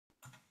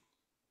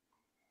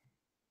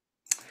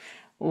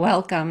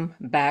Welcome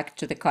back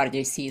to the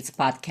CardioSeeds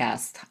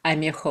podcast.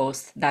 I'm your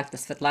host, Dr.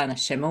 Svetlana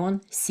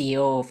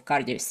CEO of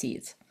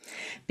CardioSeeds.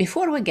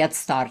 Before we get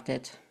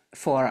started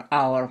for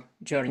our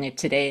journey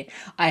today,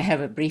 I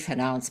have a brief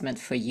announcement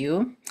for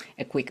you.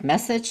 A quick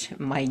message.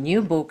 My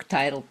new book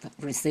titled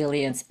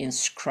Resilience in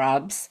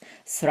Scrubs,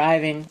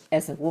 Thriving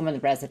as a Woman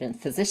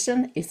Resident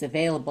Physician is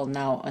available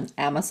now on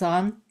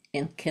Amazon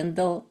in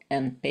Kindle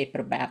and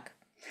paperback.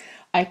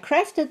 I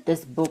crafted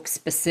this book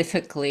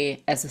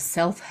specifically as a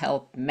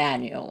self-help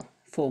manual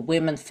for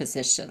women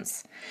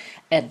physicians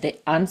at the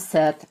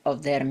onset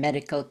of their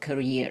medical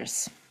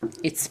careers.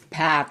 It's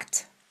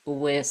packed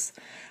with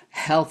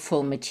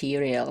helpful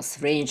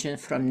materials ranging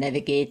from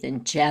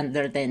navigating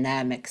gender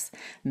dynamics,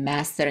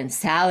 mastering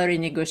salary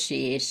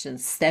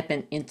negotiations,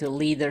 stepping into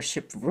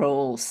leadership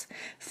roles,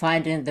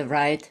 finding the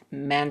right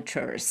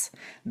mentors,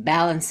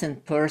 balancing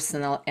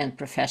personal and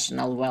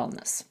professional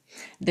wellness.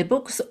 The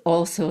book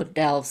also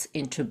delves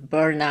into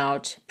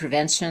burnout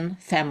prevention,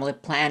 family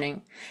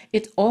planning.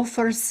 It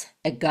offers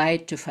a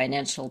guide to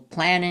financial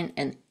planning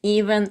and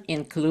even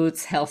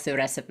includes healthy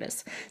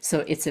recipes. So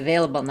it's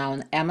available now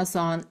on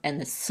Amazon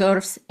and it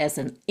serves as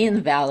an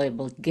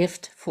invaluable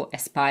gift for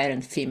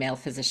aspiring female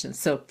physicians.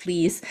 So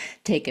please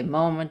take a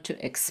moment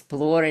to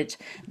explore it.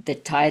 The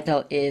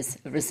title is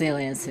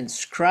Resilience in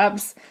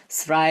Scrubs,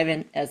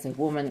 Thriving as a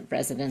Woman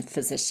Resident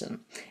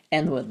Physician.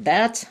 And with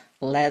that,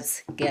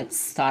 let's get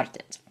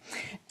started.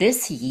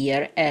 This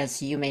year,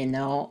 as you may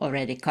know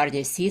already,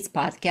 CardioSeeds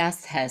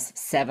podcast has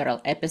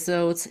several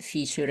episodes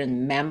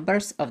featuring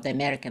members of the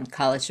American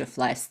College of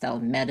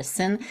Lifestyle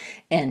Medicine.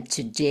 And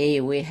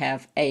today we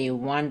have a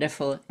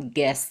wonderful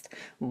guest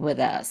with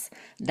us.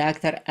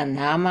 Dr.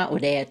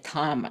 Udaya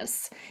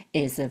Thomas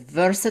is a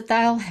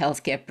versatile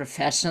healthcare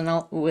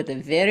professional with a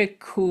very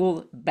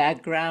cool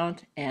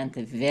background and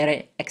a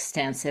very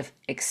extensive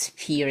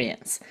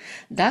experience.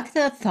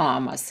 Dr.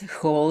 Thomas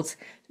holds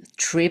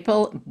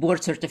triple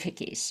board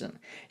certification.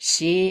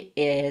 She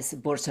is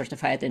board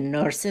certified in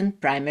nursing,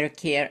 primary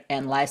care,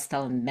 and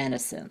lifestyle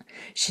medicine.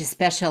 She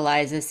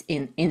specializes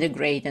in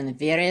integrating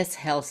various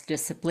health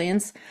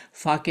disciplines,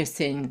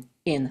 focusing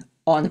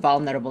on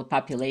vulnerable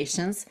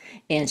populations,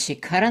 and she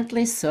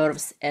currently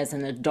serves as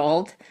an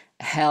adult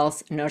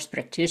health nurse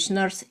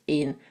practitioner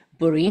in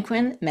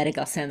Borinquen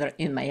Medical Center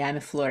in Miami,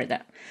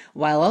 Florida,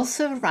 while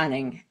also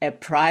running a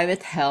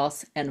private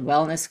health and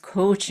wellness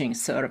coaching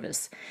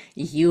service,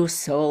 You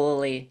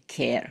Solely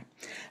Care.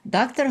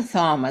 Dr.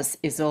 Thomas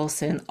is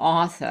also an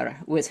author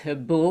with her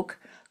book,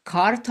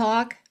 Car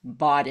Talk,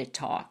 Body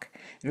Talk,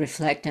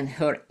 reflecting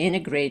her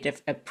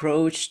integrative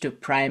approach to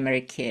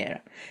primary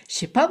care.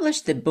 She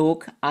published the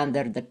book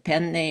under the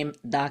pen name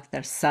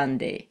Dr.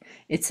 Sunday.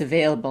 It's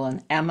available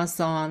on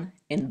Amazon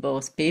in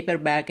both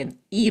paperback and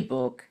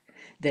ebook.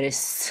 There is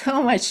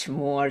so much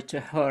more to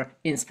her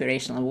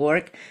inspirational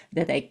work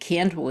that I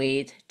can't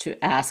wait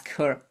to ask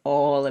her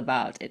all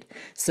about it.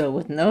 So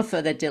with no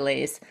further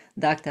delays,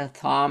 Dr.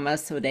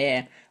 Thomas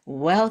Udaya,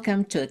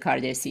 welcome to the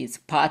CardioSeeds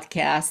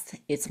podcast.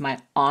 It's my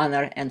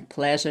honor and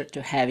pleasure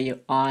to have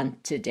you on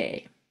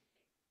today.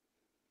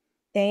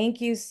 Thank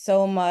you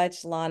so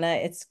much, Lana.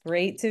 It's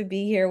great to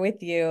be here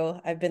with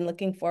you. I've been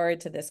looking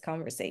forward to this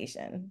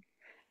conversation.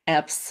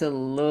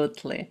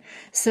 Absolutely.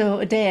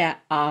 So there,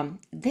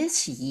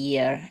 this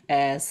year,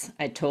 as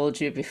I told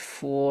you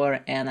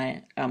before,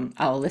 and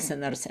our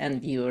listeners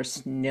and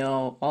viewers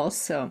know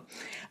also,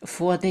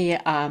 for the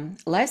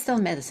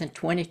Lifestyle Medicine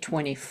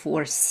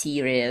 2024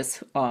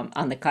 series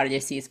on the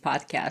CardioSeeds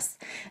podcast,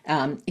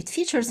 it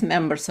features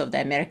members of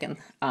the American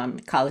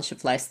College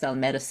of Lifestyle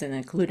Medicine,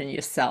 including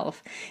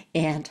yourself.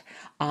 And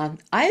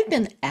I've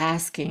been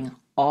asking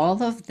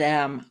all of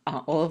them,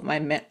 all of my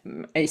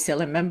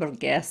ACLM member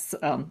guests,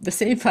 the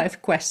same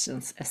 5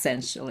 questions,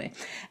 essentially.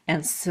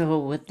 And so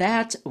with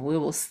that, we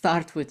will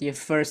start with your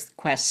first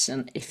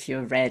question, if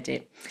you're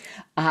ready.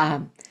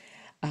 Dr.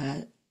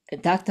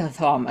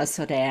 Thomas,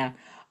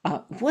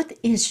 what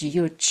is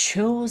your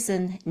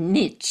chosen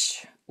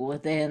niche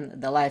within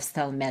the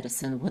lifestyle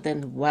medicine,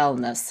 within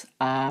wellness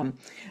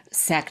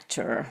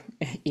sector,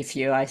 if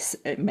you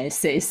may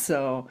say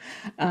so,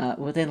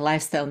 within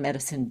lifestyle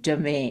medicine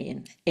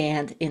domain?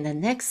 And in the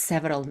next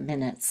several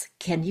minutes,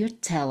 can you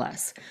tell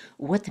us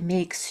what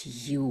makes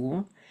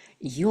you,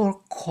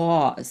 your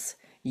cause,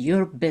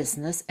 your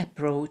business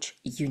approach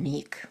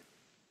unique?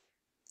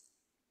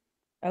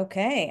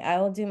 Okay,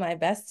 I will do my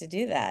best to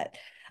do that.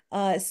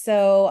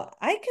 So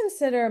I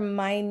consider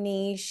my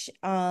niche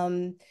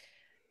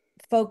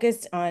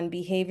focused on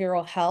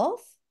behavioral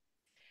health,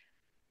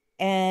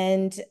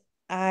 and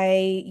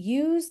I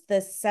use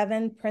the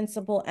 7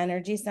 principal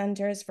energy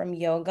centers from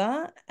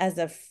yoga as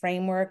a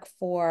framework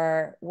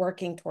for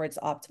working towards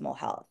optimal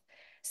health.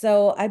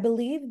 So I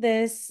believe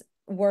this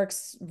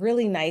works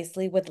really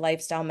nicely with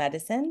lifestyle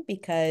medicine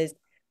because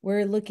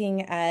we're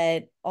looking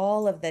at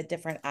all of the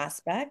different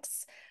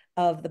aspects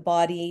of the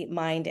body,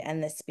 mind,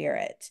 and the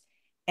spirit,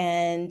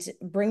 and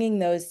bringing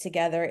those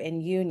together in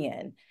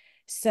union.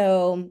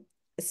 So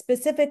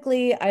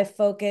specifically, I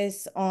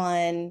focus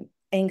on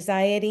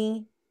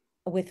anxiety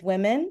with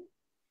women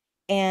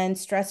and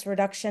stress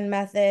reduction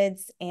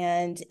methods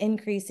and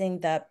increasing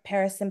the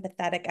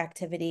parasympathetic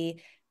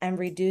activity and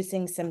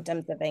reducing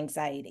symptoms of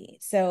anxiety.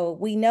 So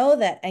we know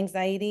that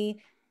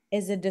anxiety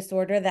is a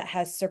disorder that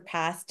has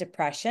surpassed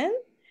depression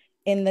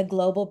in the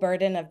global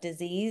burden of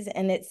disease,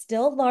 and it's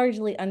still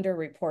largely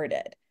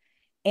underreported.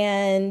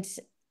 And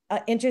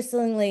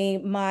interestingly,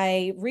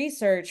 my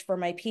research for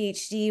my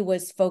PhD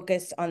was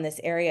focused on this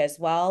area as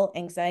well,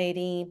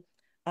 anxiety,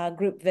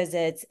 group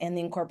visits, and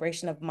the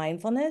incorporation of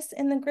mindfulness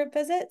in the group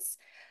visits.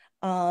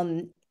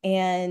 And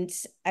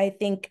I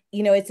think,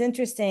 it's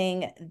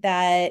interesting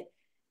that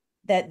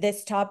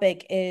this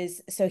topic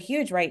is so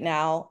huge right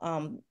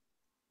now,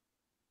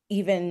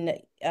 even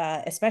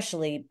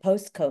especially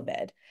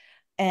post-COVID.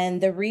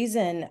 And the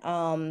reason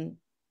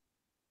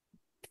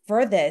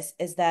for this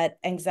is that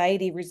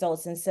anxiety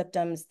results in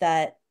symptoms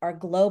that are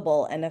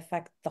global and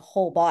affect the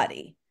whole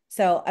body.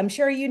 So I'm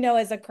sure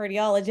as a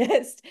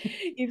cardiologist,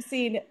 you've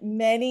seen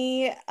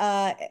many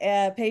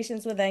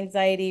patients with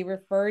anxiety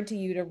referred to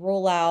you to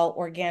rule out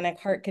organic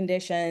heart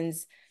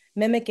conditions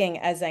mimicking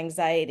as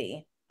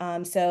anxiety.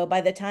 So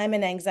by the time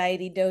an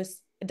anxiety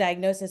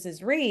diagnosis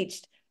is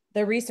reached,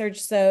 the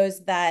research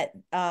shows that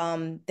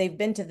they've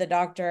been to the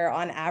doctor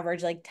on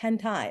average like 10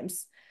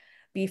 times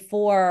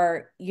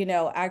before,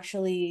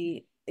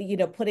 actually,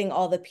 putting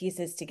all the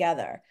pieces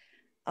together.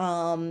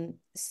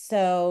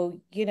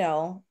 So,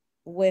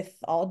 with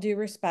all due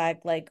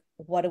respect, like,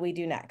 what do we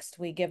do next?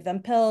 We give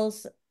them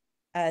pills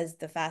as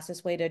the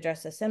fastest way to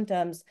address the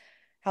symptoms.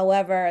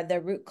 However,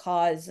 the root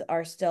cause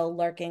are still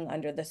lurking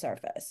under the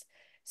surface.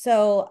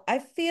 So I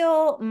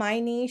feel my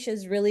niche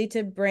is really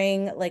to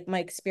bring like my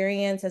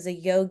experience as a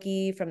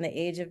yogi from the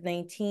age of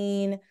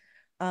 19,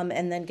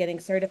 and then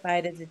getting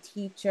certified as a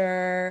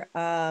teacher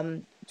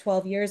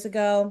 12 years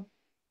ago,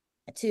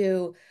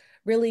 to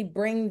really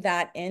bring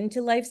that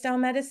into lifestyle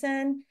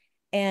medicine.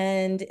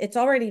 And it's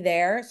already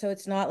there, so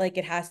it's not like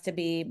it has to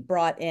be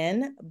brought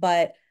in,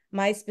 but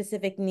my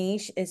specific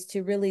niche is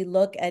to really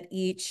look at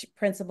each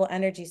principal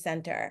energy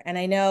center. And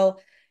I know,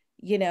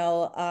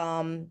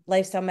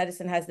 lifestyle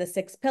medicine has the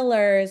 6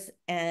 pillars,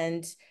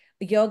 and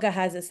yoga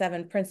has the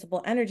 7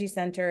 principal energy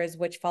centers,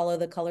 which follow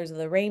the colors of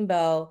the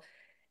rainbow.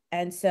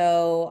 And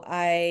so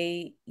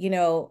I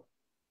utilize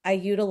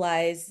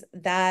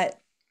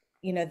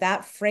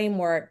that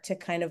framework to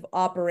kind of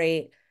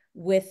operate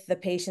with the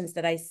patients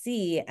that I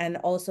see, and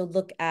also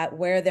look at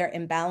where their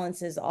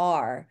imbalances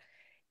are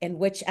in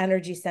which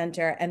energy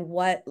center and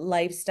what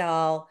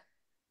lifestyle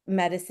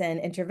medicine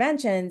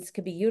interventions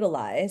could be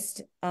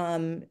utilized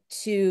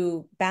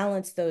to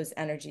balance those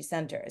energy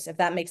centers, if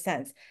that makes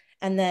sense.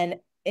 And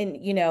then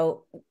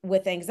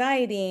with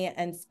anxiety,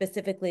 and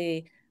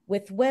specifically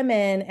with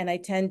women, and I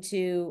tend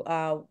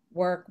to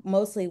work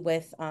mostly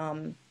with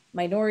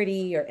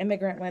minority or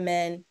immigrant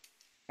women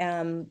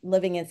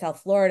living in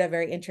South Florida,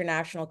 very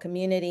international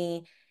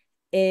community.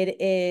 It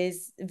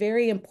is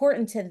very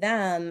important to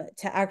them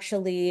to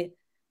actually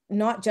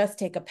not just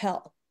take a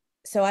pill.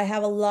 So I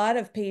have a lot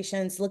of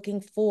patients looking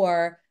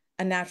for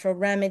a natural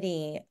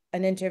remedy,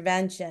 an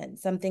intervention,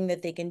 something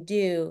that they can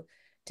do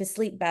to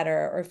sleep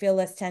better or feel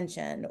less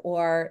tension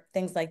or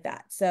things like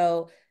that.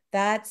 So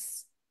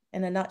that's,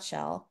 in a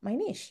nutshell, my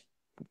niche.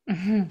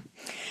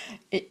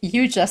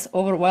 You just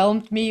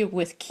overwhelmed me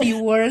with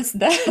keywords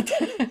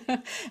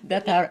that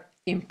that are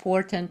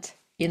important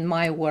in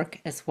my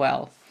work as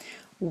well.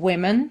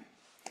 Women,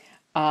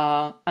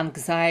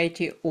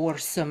 anxiety or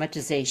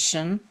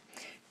somatization,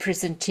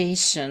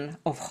 presentation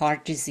of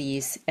heart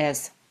disease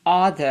as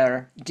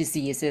other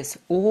diseases,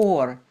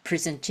 or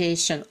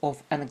presentation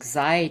of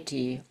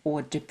anxiety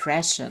or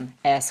depression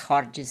as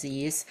heart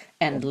disease,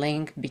 and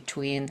link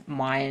between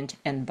mind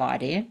and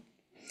body.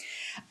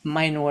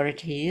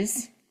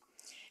 Minorities,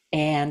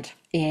 and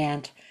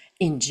in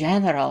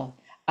general,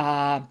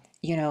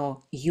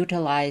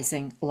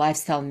 utilizing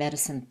lifestyle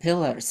medicine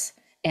pillars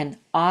and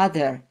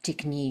other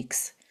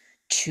techniques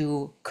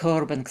to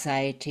curb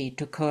anxiety,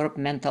 to curb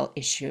mental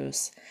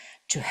issues,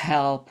 to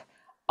help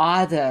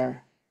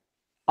other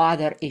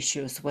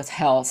issues with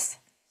health,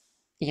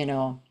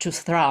 to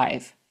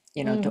thrive,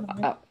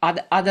 to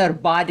other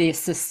body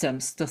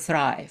systems to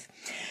thrive.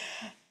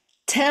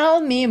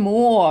 Tell me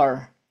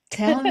more.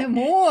 Tell me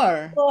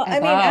more Well, I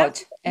mean,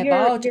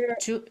 about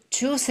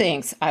two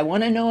things. I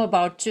want to know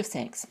about two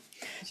things.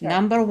 sure.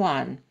 Number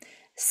one,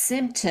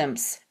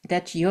 symptoms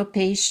that your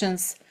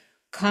patients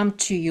come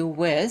to you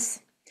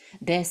with.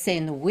 They're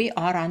saying, we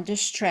are under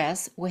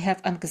stress, we have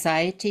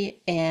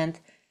anxiety, and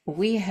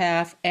we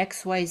have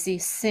XYZ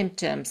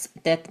symptoms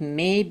that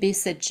may be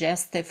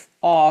suggestive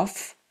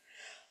of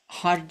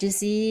heart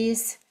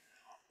disease,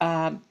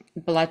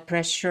 blood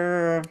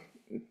pressure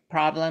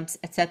problems,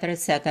 etc.,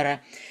 etc.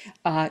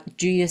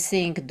 Do you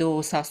think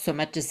those are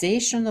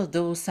somatization, or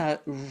those are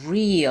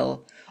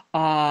real,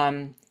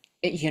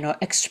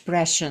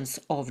 expressions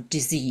of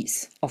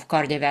disease, of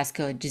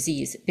cardiovascular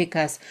disease?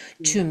 Because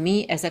to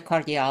me, as a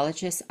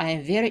cardiologist, I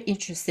am very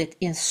interested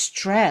in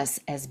stress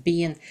as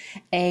being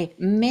a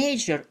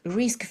major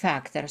risk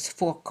factors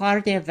for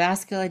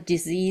cardiovascular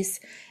disease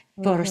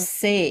per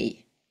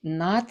se.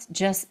 not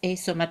just a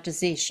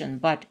somatization,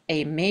 but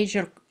a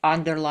major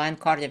underlying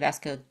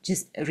cardiovascular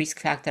risk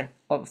factor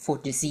for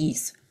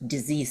disease,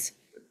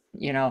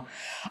 you know,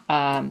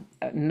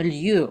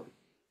 milieu,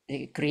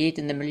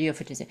 creating the milieu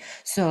for disease.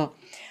 So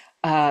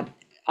are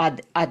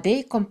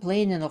they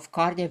complaining of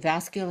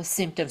cardiovascular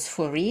symptoms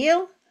for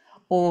real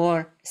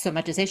or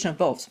somatization of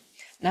both?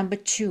 Number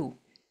two,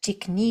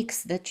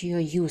 techniques that you're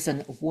using,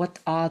 what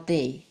are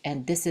they?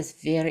 And this is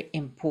very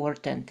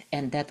important,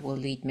 and that will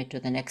lead me to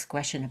the next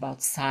question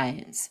about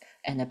science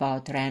and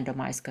about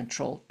randomized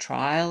controlled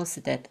trials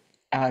that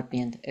are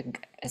being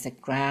as a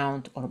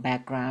ground or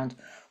background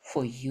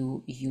for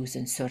you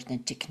using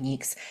certain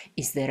techniques.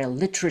 Is there a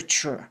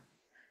literature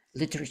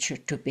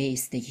to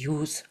base the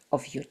use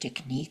of your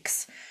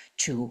techniques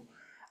to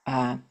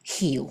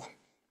heal?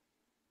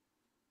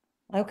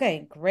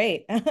 Okay,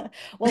 great.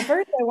 Well,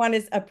 first, I want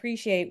to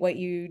appreciate what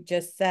you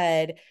just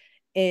said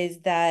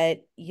is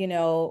that,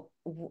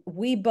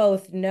 we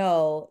both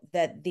know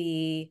that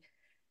the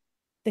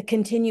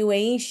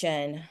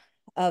continuation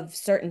of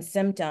certain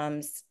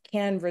symptoms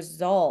can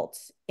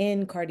result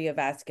in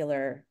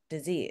cardiovascular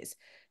disease.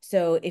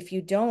 So if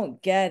you don't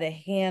get a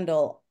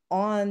handle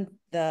on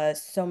the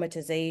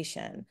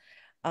somatization,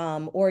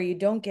 or you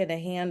don't get a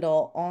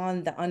handle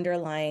on the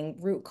underlying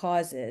root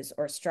causes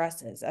or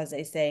stresses, as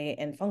they say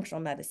in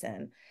functional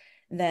medicine,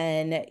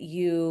 then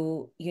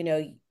you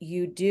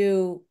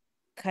do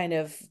kind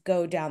of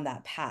go down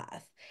that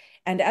path.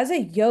 And as a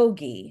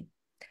yogi,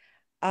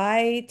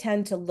 I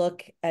tend to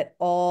look at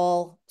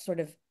all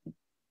sort of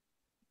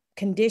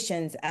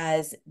conditions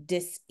as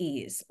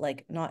dis-ease,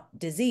 like not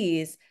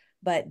disease,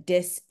 but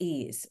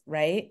dis-ease,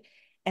 right?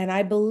 And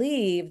I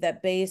believe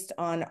that based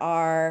on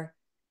our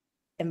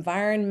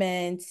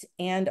environment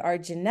and our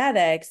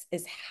genetics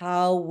is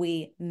how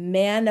we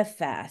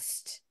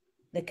manifest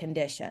the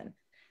condition.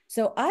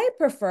 So I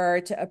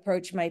prefer to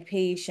approach my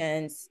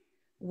patients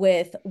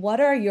with what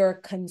are your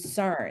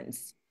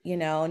concerns,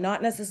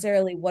 not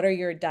necessarily what are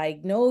your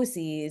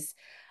diagnoses,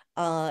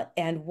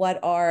 and what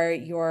are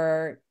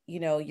your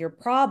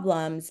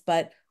problems,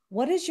 but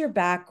what is your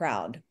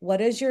background?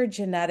 What is your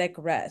genetic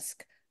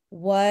risk?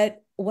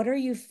 What are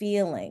you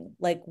feeling?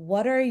 Like,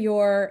 what are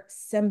your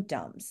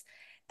symptoms?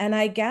 And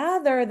I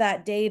gather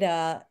that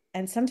data,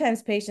 and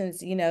sometimes patients,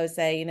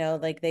 say,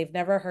 like they've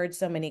never heard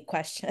so many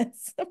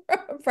questions from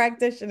a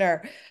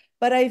practitioner.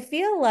 But I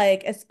feel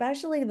like,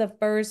 especially the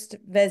first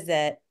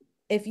visit,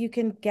 if you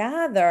can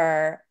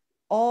gather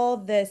all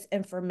this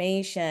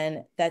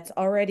information that's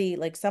already,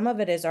 like some of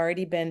it has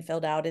already been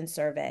filled out in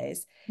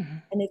surveys. Mm-hmm.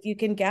 And if you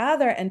can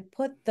gather and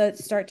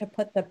start to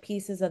put the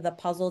pieces of the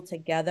puzzle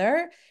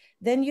together,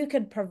 then you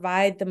could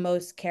provide the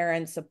most care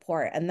and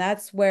support. And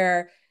that's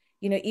where,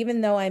 even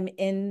though I'm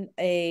in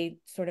a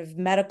sort of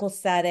medical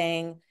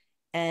setting,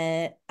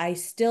 and I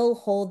still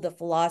hold the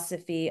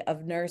philosophy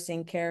of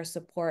nursing care,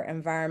 support,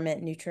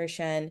 environment,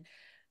 nutrition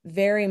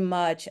very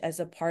much as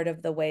a part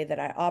of the way that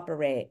I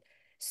operate.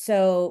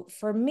 So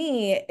for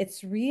me,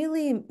 it's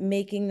really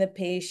making the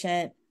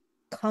patient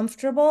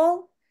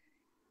comfortable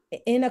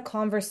in a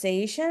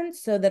conversation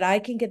so that I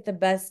can get the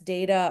best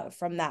data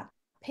from that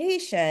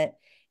patient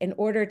in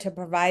order to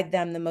provide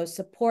them the most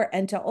support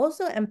and to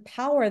also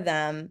empower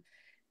them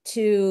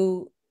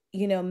to,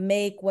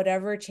 make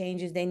whatever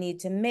changes they need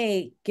to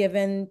make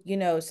given,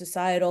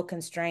 societal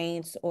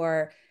constraints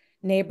or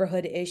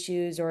neighborhood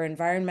issues or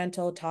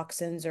environmental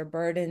toxins or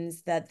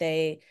burdens that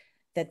they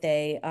that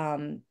they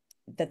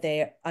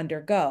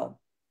undergo.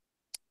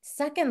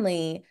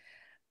 Secondly,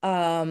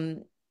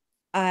 um,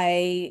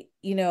 I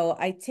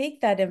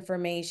take that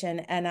information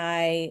and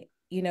I,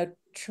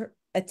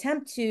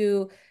 attempt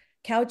to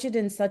couch it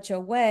in such a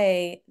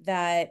way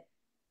that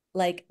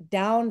like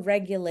down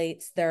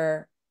regulates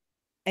their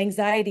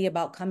anxiety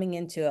about coming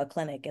into a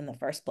clinic in the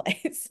first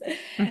place.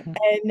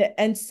 Mm-hmm.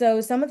 And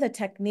so some of the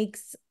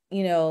techniques,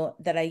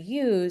 that I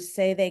use,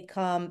 say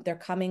they're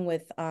coming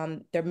with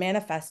they're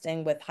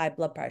manifesting with high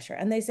blood pressure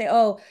and they say,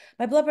 "Oh,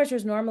 my blood pressure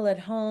is normal at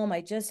home. I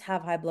just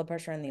have high blood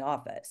pressure in the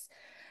office."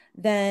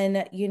 Then,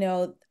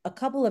 a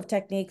couple of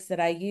techniques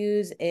that I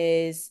use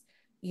is,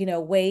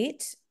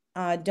 wait,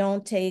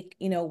 don't take,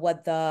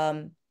 what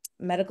the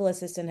medical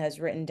assistant has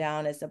written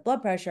down as the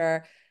blood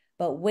pressure,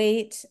 but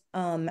wait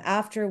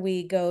after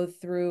we go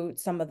through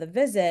some of the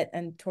visit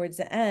and towards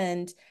the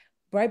end,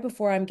 right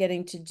before I'm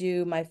getting to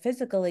do my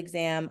physical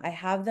exam, I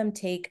have them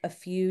take a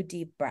few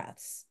deep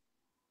breaths.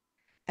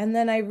 And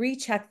then I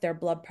recheck their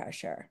blood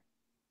pressure.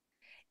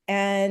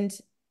 And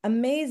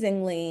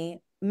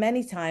amazingly,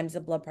 many times the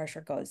blood pressure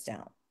goes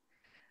down.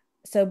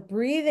 So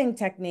breathing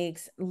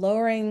techniques,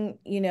 lowering,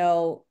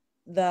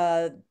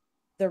 the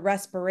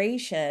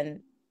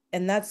respiration,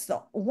 and that's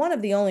one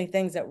of the only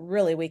things that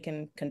really we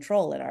can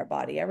control in our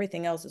body.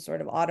 Everything else is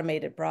sort of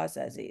automated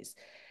processes.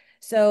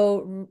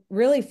 So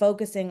really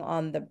focusing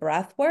on the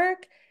breath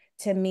work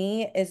to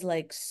me is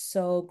like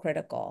so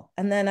critical.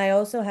 And then I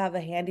also have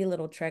a handy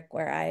little trick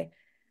where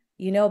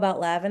about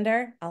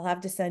lavender. I'll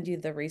have to send you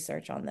the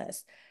research on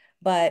this.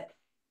 But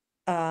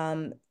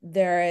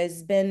there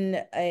has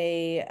been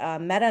a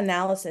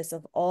meta-analysis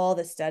of all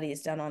the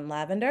studies done on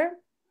lavender,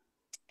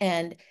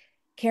 and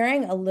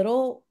carrying a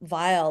little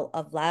vial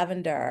of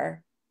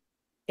lavender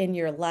in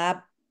your lab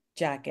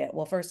jacket.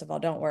 Well, first of all,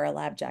 don't wear a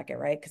lab jacket,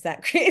 right? Because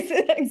that creates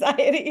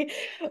anxiety.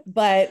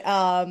 But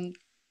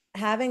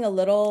having a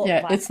little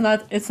Yeah, it's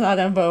not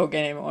en vogue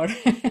anymore.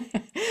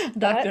 what?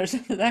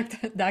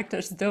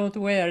 Doctors don't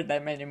wear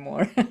them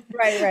anymore.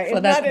 Right.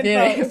 It's not in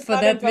vogue. It's For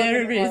not in that vogue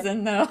very anymore.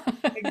 reason, no.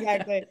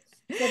 Exactly.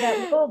 So that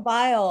little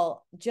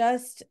vial,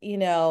 just,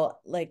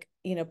 like,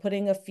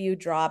 putting a few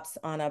drops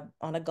on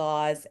a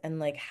gauze and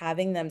like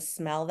having them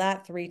smell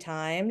that 3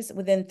 times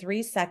within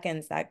 3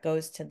 seconds, that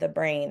goes to the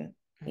brain,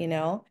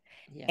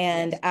 Yes.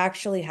 and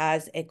actually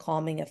has a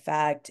calming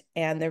effect.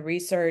 And the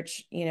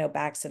research,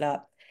 backs it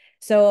up.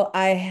 So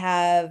I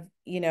have,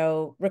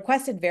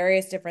 requested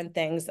various different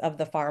things of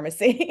the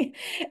pharmacy.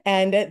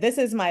 And this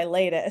is my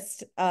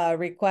latest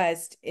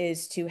request,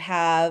 is to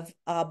have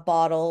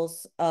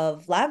bottles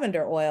of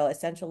lavender oil,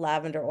 essential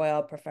lavender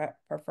oil,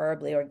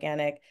 preferably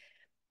organic,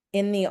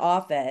 in the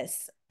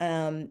office,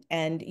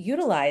 and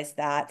utilize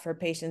that for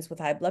patients with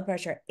high blood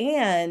pressure.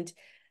 And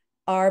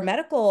our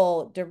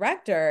medical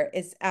director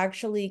is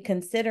actually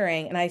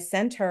considering, and I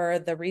sent her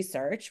the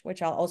research,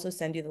 which I'll also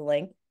send you the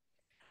link.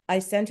 I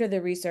sent her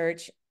the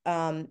research.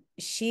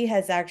 She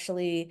has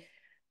actually,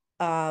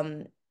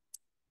 um,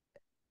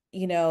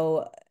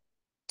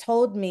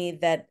 told me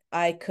that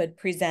I could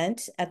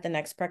present at the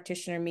next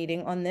practitioner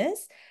meeting on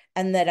this,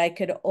 and that I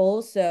could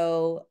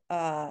also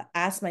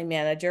ask my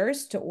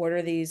managers to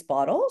order these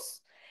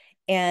bottles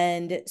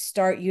and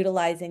start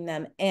utilizing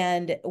them.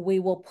 And we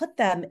will put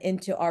them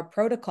into our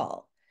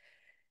protocol.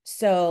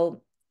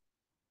 So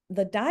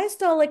the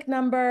diastolic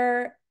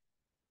number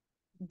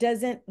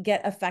doesn't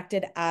get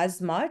affected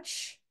as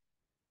much.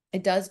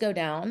 It does go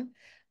down,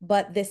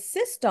 but the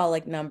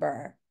systolic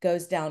number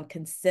goes down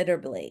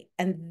considerably.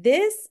 And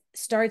this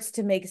starts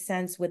to make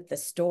sense with the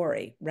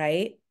story,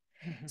 right?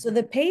 So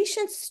the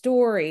patient's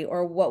story,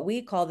 or what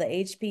we call the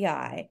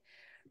HPI,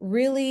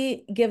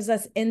 really gives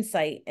us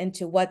insight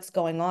into what's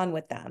going on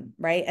with them,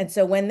 right? And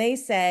so when they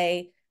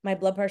say, my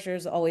blood pressure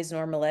is always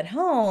normal at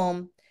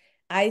home,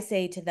 I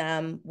say to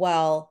them,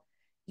 well,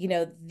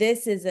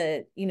 this is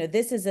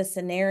a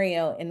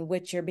scenario in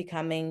which you're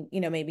becoming,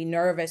 maybe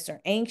nervous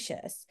or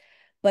anxious.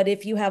 But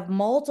if you have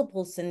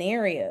multiple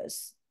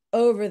scenarios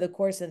over the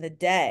course of the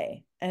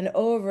day and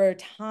over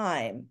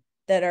time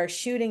that are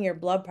shooting your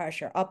blood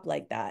pressure up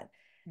like that,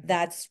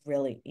 that's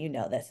really,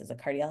 this as a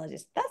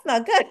cardiologist, that's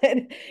not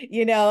good,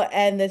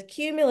 and the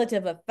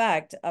cumulative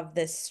effect of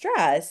this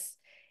stress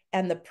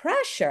and the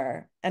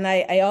pressure. And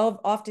I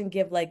often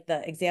give like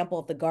the example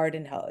of the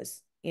garden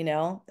hose,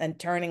 and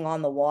turning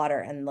on the water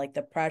and like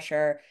the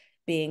pressure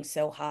being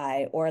so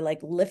high, or like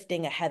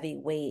lifting a heavy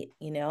weight,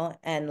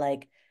 and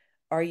like,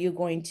 are you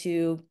going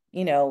to,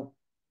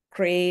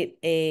 create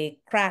a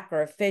crack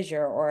or a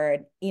fissure or,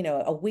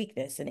 a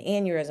weakness, an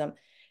aneurysm?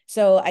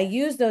 So I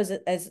use those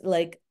as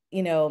like,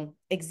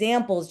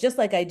 examples, just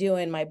like I do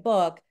in my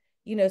book,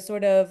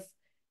 sort of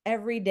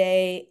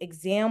everyday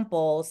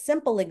examples,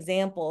 simple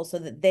examples, so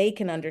that they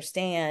can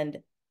understand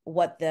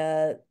what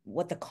the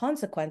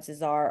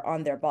consequences are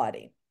on their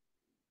body.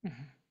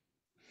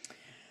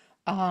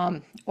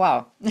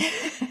 Wow.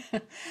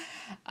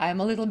 I'm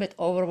a little bit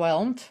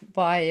overwhelmed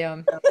by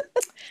I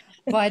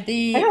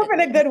hope in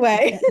a good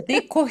way.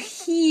 the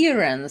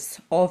coherence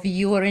of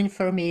your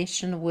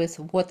information with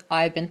what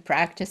I've been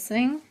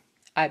practicing.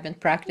 I've been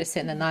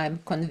practicing, and I'm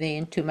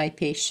conveying to my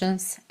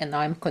patients, and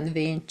I'm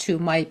conveying to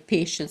my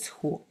patients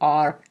who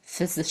are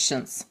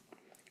physicians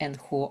and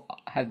who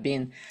have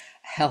been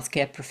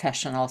healthcare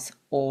professionals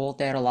all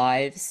their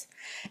lives.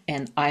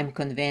 And I'm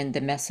conveying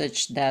the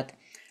message that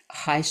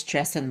high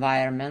stress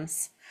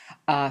environments,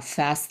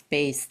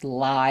 fast-paced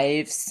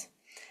lives,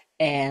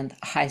 and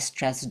high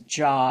stress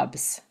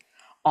jobs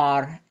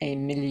are a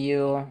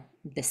milieu,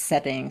 the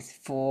settings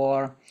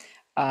for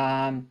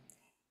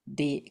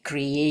the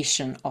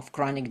creation of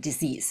chronic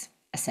disease,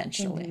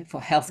 essentially,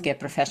 for healthcare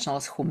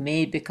professionals who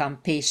may become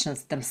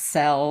patients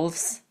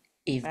themselves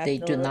if they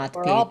do Absolutely. not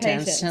We're pay all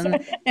patients.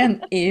 attention.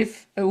 And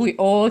if we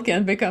all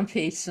can become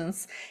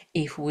patients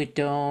if we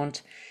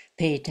don't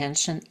pay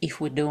attention,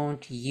 if we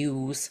don't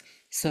use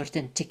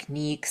certain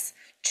techniques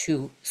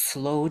to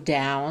slow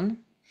down,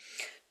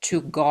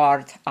 to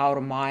guard our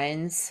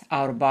minds,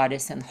 our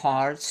bodies, and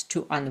hearts,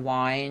 to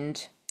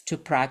unwind, to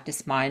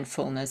practice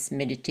mindfulness,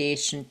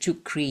 meditation, to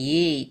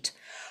create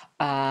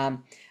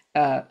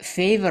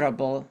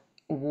favorable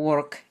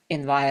work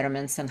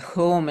environments and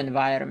home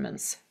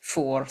environments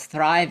for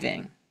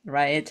thriving,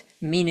 right?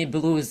 Mini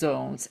blue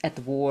zones at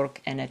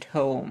work and at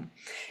home.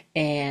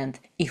 And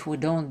if we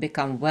don't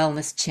become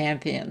wellness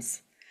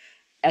champions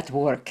at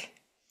work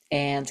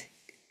and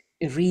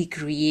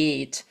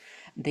recreate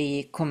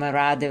the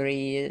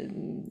camaraderie,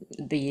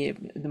 the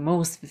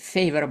most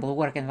favorable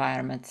work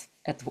environment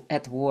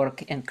at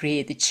work, and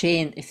create a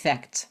chain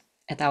effect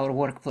at our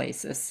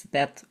workplaces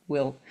that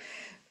will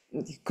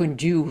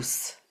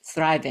conduce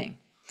thriving.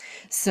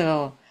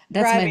 So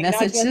That's my Thriving, not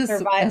message just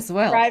survive, as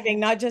well. thriving,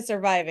 not just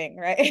surviving,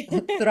 right?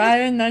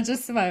 Thriving, not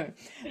just surviving.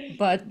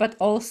 But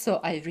also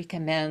I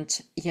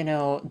recommend,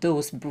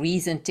 those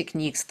breathing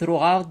techniques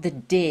throughout the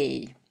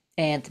day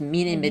and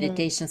mini Mhm.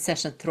 meditation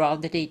session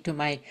throughout the day to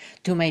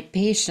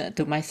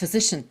my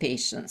physician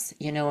patients,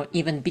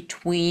 even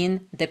between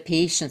the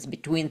patients,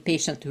 between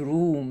patient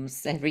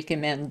rooms. I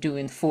recommend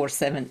doing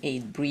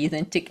 4-7-8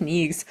 breathing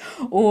techniques,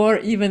 or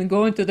even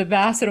going to the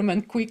bathroom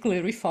and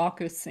quickly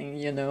refocusing,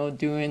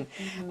 doing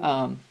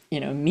Mhm.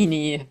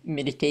 mini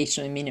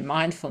meditation, mini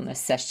mindfulness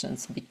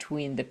sessions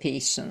between the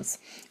patients,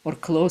 or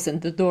closing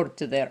the door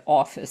to their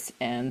office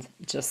and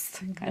just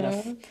kind of,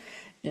 Mhm.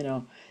 you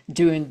know,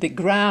 doing the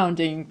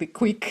grounding, the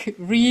quick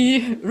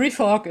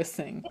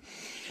refocusing That's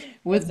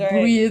with right.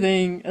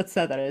 breathing,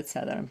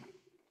 etc.,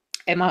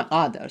 among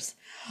others.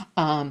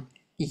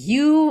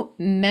 You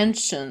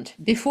mentioned,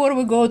 before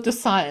we go to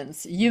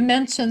science, you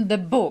mentioned the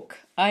book.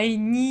 I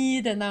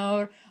need, and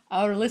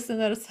our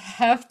listeners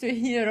have to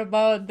hear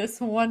about this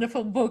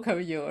wonderful book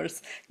of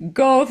yours.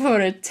 Go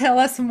for it. Tell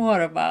us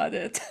more about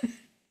it.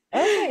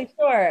 Okay,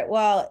 sure.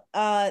 Well,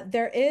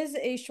 there is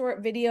a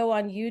short video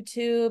on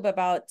YouTube,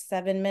 about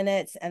 7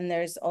 minutes, and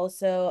there's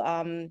also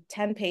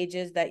 10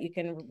 pages that you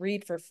can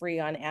read for free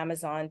on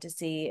Amazon to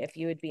see if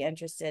you would be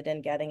interested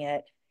in getting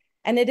it.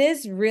 And it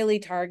is really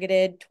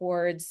targeted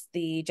towards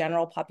the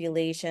general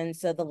population.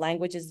 So the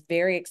language is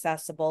very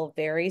accessible,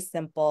 very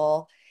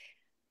simple.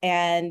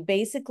 And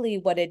basically,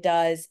 what it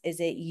does is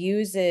it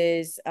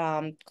uses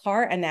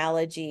car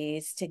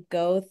analogies to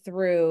go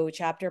through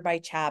chapter by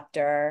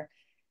chapter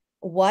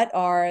what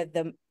are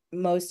the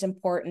most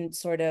important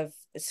sort of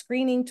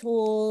screening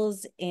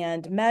tools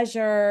and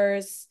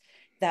measures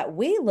that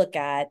we look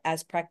at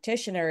as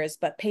practitioners,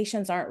 but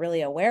patients aren't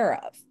really aware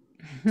of.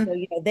 So,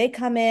 they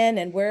come in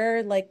and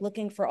we're like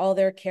looking for all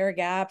their care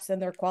gaps and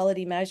their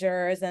quality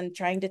measures and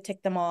trying to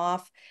tick them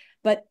off.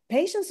 But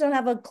patients don't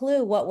have a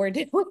clue what we're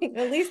doing,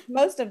 at least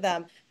most of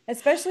them,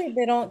 especially if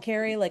they don't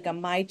carry like a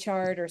my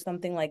chart or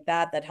something like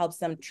that that helps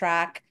them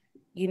track,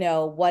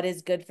 what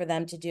is good for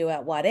them to do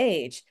at what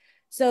age.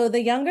 So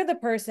the younger the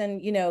person,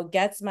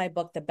 gets my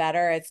book, the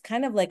better. It's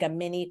kind of like a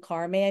mini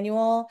car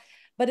manual,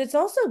 but it's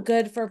also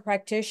good for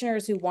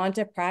practitioners who want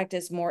to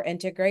practice more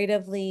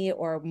integratively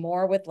or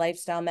more with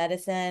lifestyle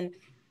medicine.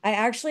 I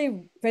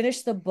actually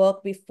finished the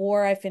book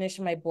before I finished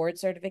my board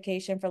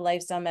certification for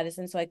lifestyle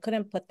medicine, so I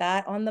couldn't put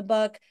that on the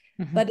book,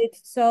 but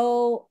it's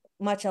so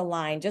much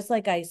aligned. Just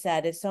like I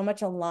said, it's so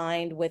much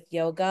aligned with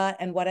yoga.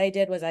 And what I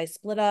did was I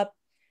split up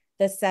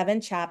the 7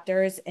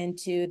 chapters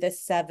into the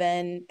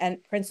 7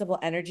 and principal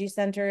energy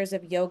centers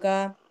of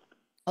yoga,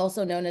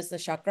 also known as the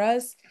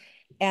chakras.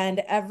 And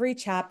every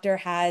chapter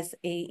has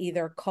a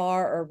either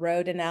car or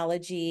road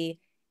analogy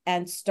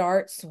and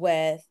starts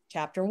with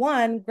chapter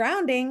 1,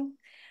 grounding,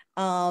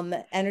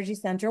 energy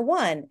center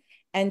 1.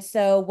 And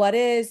so what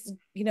is,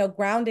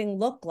 grounding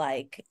look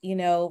like,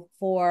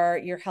 for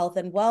your health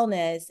and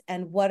wellness,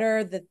 and what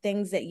are the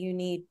things that you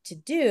need to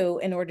do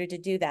in order to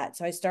do that?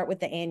 So I start with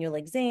the annual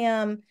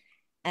exam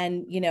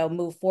and,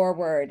 move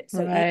forward.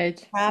 So each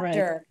Right, right.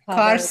 chapter Car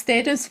covers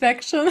state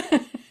inspection.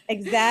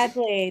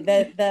 exactly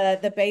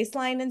the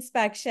baseline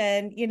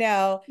inspection,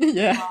 Yeah.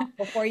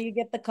 before you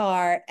get the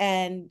car,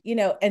 and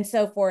and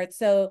so forth.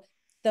 So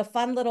the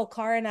fun little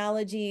car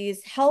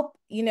analogies help,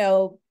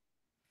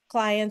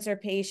 clients or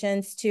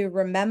patients to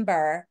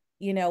remember,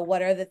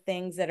 what are the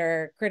things that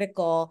are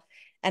critical.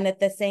 And at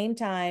the same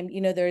time,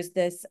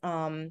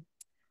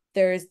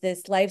 there's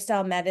this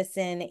lifestyle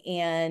medicine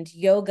and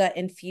yoga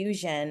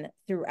infusion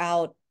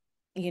throughout,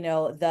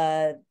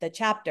 the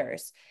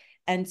chapters.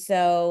 And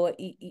so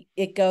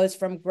it goes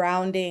from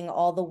grounding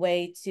all the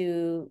way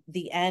to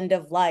the end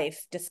of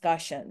life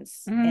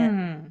discussions.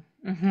 And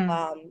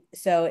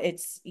so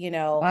it's,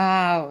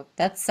 Wow,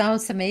 that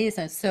sounds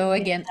amazing. So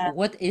again,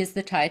 what is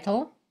the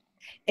title?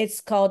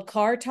 it's called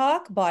Car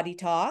Talk, Body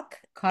Talk,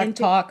 Car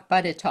Talk,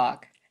 Body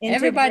Talk.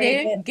 Everybody,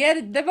 integrated.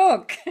 get the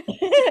book.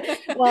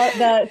 Well,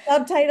 the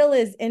subtitle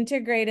is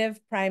Integrative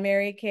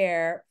Primary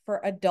Care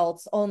for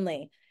Adults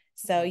Only.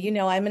 So,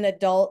 I'm an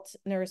adult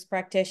nurse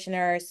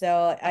practitioner,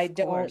 so I Of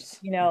don't, course.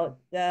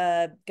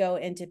 go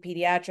into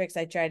pediatrics.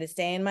 I try to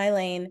stay in my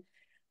lane.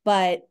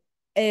 But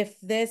if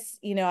this,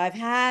 I've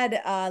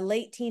had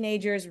late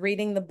teenagers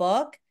reading the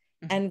book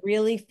Mhm. and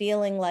really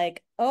feeling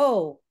like,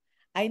 oh,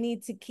 I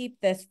need to keep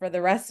this for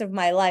the rest of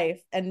my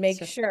life and make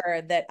So,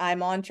 sure that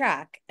I'm on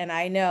track and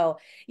I know.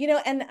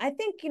 And I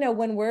think,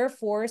 when we're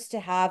forced to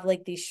have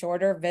like these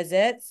shorter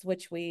visits,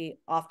 which we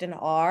often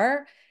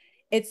are,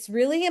 it's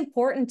really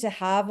important to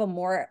have a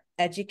more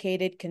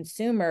educated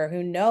consumer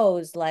who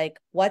knows like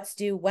what's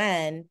due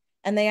when,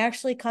 and they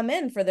actually come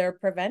in for their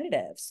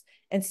preventatives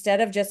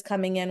instead of just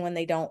coming in when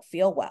they don't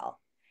feel well.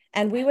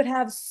 And we would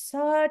have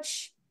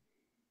such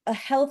a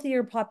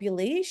healthier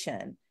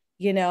population,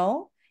 you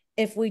know,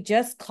 if we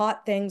just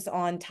caught things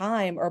on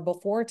time or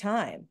before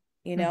time,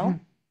 you know?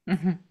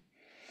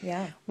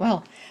 Yeah.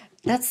 well,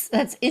 that's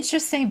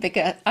interesting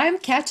because I'm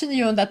catching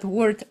you on that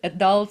word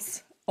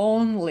adults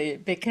only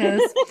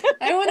because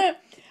I wanna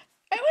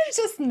I wanna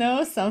just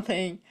know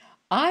something.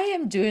 I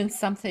am doing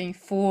something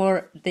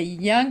for the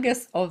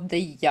youngest of the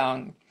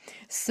young.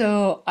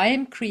 So I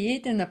am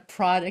creating a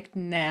product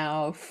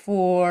now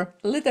for,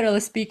 literally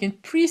speaking,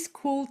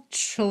 preschool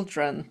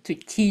children to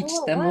teach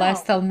Oh, them wow.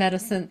 lifestyle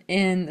medicine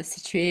in the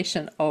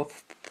situation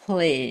of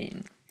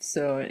playing.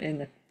 So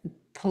in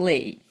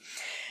play.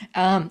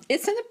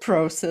 It's in the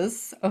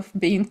process of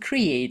being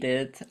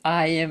created.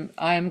 I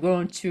am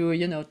going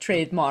to,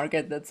 trademark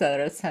it,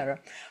 etc., etc.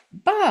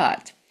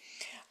 But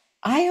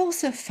I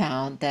also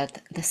found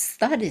that the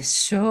studies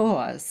show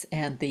us,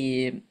 and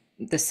the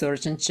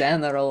Surgeon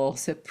General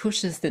also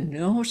pushes the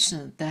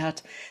notion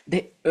that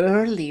the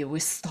earlier we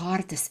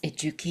start this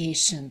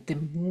education,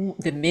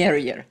 the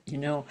merrier,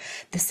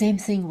 The same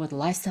thing with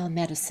lifestyle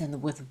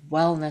medicine, with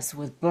wellness,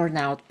 with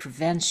burnout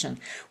prevention.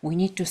 We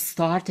need to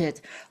start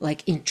it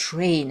like in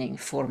training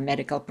for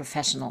medical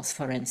professionals,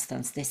 for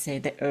instance. They say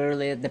the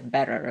earlier the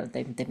better.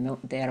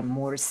 They are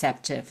more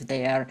receptive.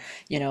 They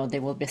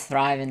will be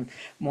thriving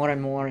more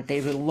and more.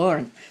 They will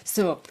learn.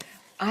 So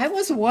I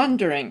was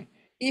wondering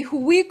if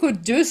we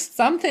could do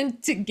something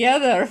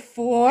together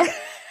for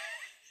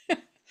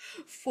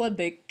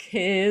the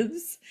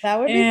kids That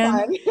would be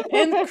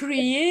and fun.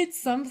 create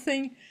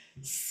something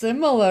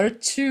similar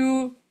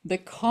to the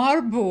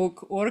car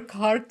book or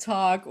car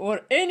talk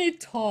or any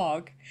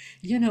talk,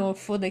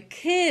 for the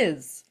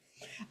kids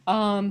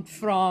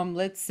from,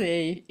 let's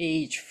say,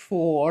 age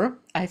 4.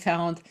 I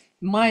found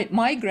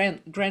my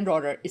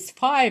granddaughter is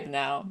 5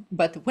 now,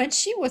 but when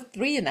she was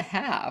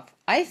 3.5,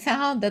 I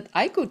found that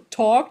I could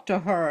talk to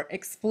her,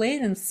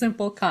 explain in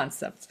simple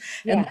concepts.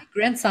 And Yeah. my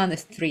grandson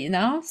is 3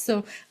 now,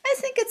 so I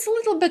think it's a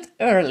little bit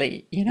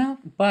early,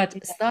 but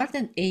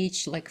starting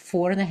age like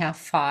 4.5,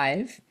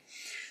 5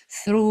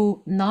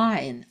 through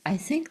 9, I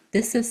think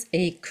this is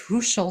a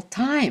crucial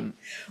time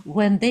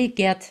when they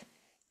get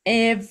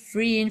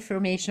every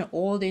information,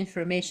 all the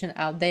information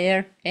out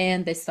there,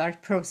 and they start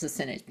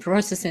processing it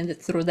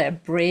through their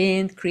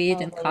brain,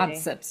 creating Totally.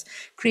 concepts,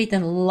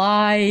 creating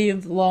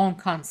lifelong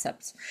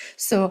concepts.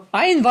 So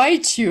I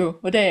invite you,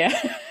 Udaya,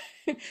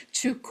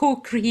 to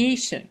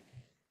co-creating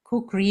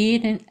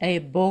a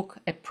book,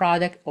 a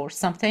product, or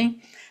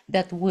something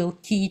that will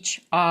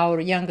teach our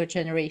younger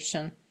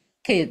generation,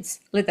 kids,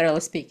 literally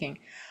speaking,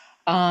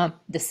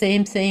 the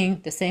same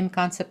thing, the same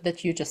concept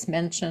that you just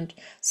mentioned,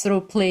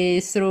 through play,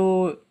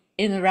 through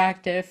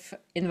interactive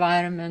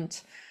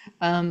environment,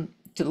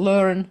 to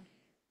learn,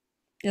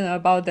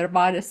 about their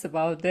bodies,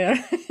 about their,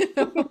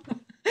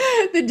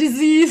 the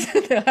disease,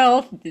 the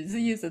health,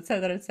 disease,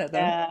 etc., etc.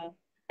 Yeah.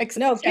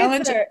 No, kids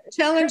Challenge, are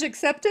challenge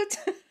accepted.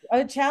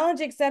 a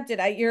challenge accepted.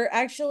 You're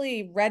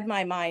actually read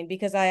my mind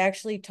because I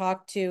actually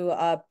talked to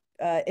a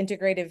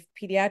integrative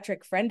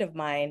pediatric friend of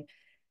mine.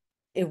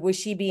 Would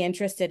she be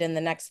interested in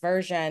the next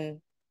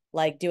version,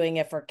 like doing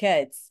it for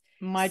kids?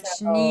 Much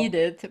So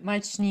needed,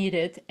 much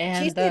needed, she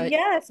and said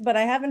yes, but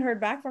I haven't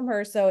heard back from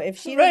her. So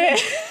if right.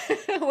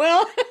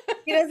 Well,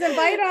 she doesn't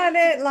bite on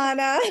it,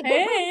 Lana,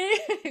 hey,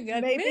 you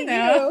got me maybe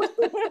now. you.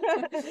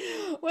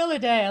 Well,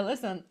 Adele,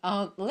 listen,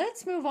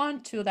 let's move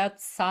on to that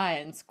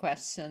science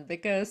question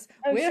because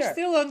Oh, we are sure.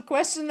 still on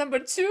question number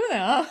 2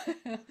 now.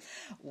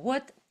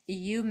 What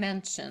you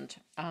mentioned,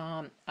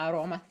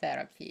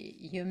 aromatherapy,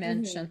 you Mhm.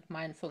 mentioned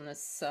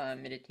mindfulness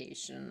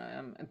meditation,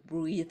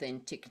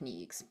 breathing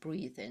techniques,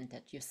 breathing,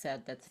 that you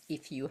said that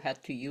if you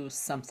had to use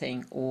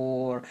something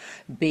or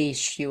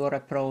base your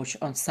approach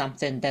on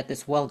something that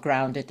is well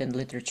grounded in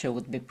literature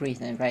would be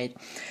breathing, right?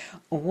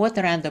 What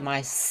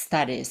randomized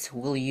studies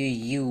will you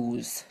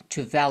use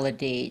to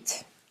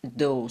validate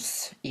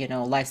those,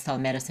 lifestyle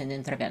medicine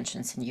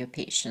interventions in your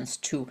patients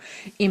to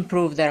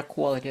improve their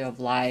quality of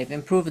life,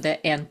 improve their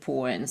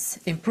endpoints,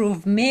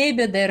 improve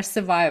maybe their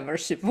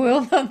survivorship?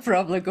 We'll not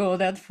probably go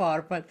that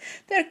far, but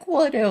their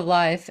quality of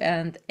life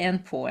and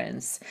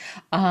endpoints.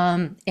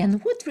 And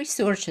what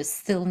research is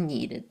still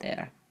needed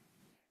there?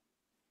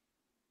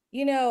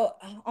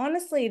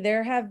 Honestly,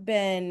 there have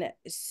been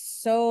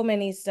so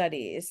many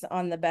studies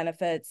on the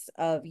benefits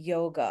of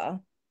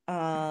yoga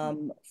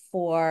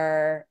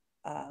for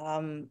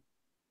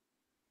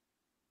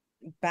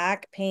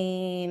back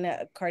pain,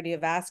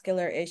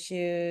 cardiovascular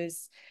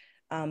issues,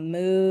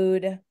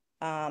 mood,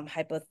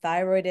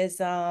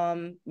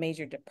 hypothyroidism,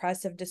 major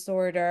depressive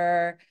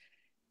disorder.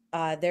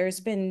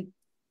 There's been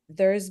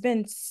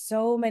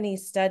so many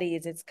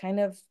studies. It's kind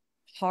of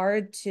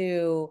hard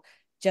to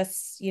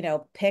just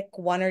pick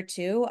one or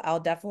two.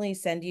 I'll definitely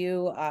send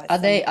you Are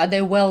some.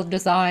 they well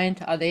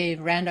designed? Are they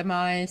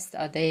randomized?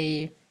 Are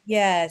they,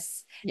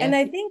 Yes. yeah. And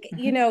I think,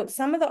 Mhm.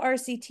 some of the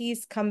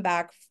RCTs come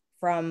back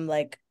from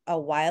like a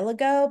while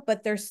ago,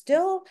 but there's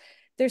still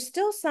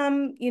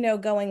some,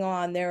 going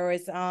on. There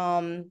was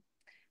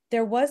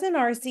an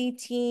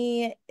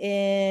RCT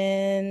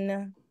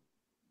in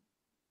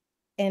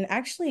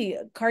actually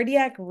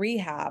cardiac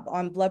rehab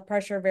on blood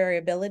pressure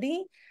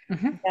variability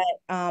Mhm.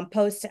 that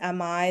post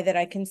MI that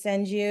I can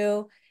send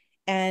you.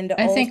 And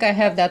I also think I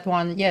have that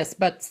one, yes,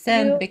 but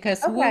send you,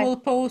 because we okay, will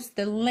post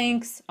the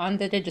links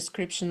under the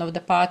description of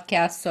the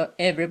podcast so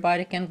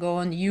everybody can go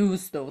and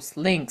use those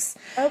links,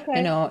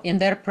 okay. in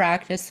their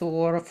practice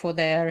or for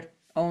their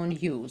own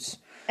use.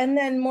 And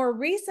then more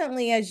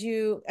recently, as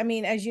you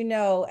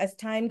know, as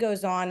time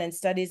goes on and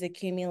studies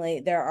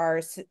accumulate, there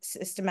are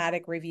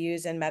systematic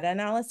reviews and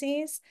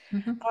meta-analyses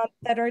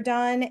that are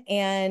done.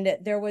 And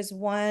there was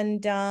one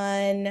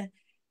done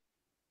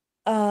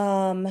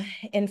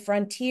in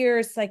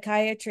Frontiers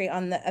Psychiatry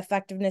on the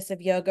effectiveness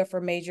of yoga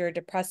for major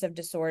depressive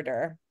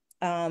disorder,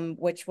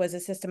 which was a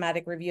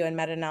systematic review and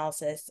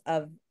meta-analysis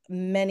of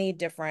many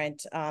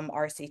different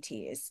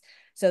RCTs.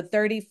 So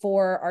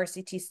 34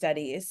 RCT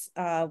studies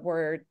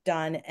were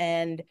done,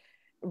 and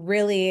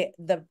really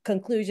the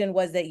conclusion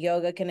was that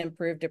yoga can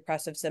improve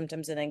depressive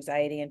symptoms and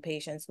anxiety in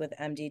patients with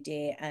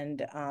MDD,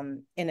 and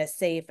in a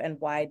safe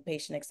and wide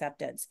patient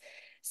acceptance.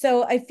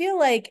 So I feel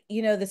like,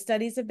 the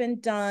studies have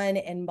been done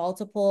in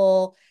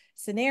multiple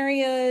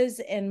scenarios,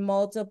 in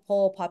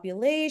multiple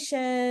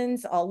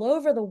populations all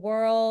over the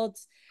world.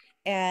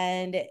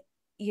 And,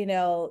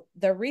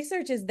 the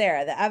research is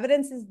there, the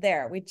evidence is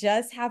there. We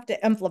just have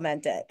to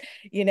implement it,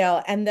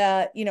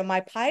 and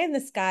my pie in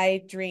the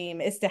sky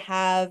dream is to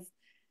have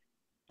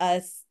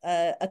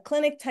a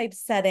clinic type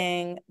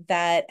setting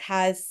that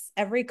has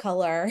every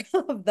color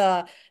of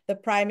the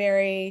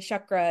primary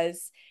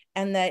chakras,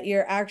 and that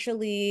you're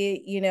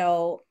actually,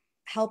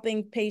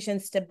 helping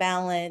patients to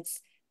balance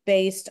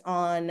based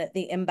on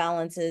the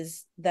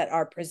imbalances that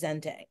are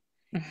presenting.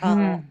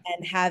 And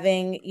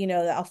having,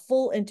 a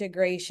full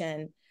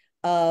integration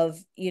of,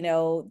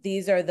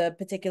 these are the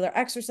particular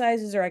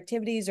exercises or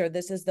activities, or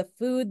this is the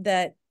food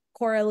that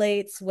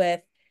correlates with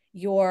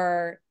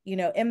your,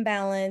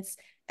 imbalance,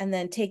 and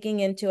then taking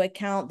into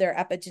account their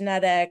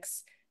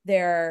epigenetics,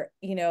 their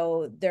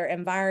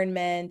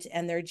environment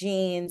and their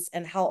genes,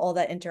 and how all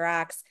that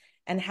interacts,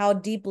 and how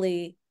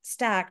deeply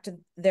stacked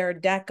their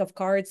deck of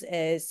cards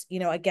is,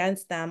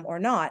 against them or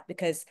not.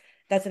 Because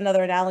that's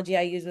another analogy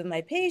I use with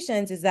my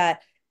patients, is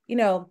that,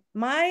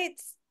 my,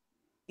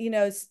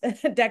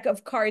 deck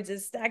of cards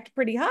is stacked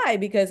pretty high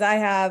because I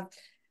have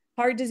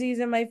heart disease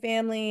in my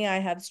family, I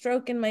have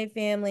stroke in my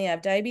family, I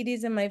have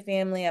diabetes in my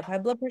family, I have high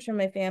blood pressure in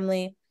my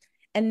family.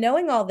 And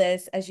knowing all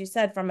this, as you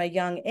said, from a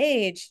young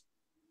age,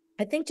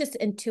 I think just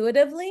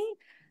intuitively,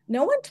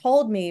 no one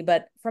told me,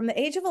 but from the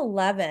age of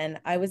 11,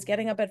 I was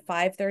getting up at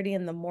 5:30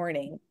 in the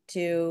morning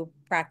to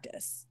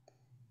practice.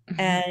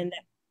 And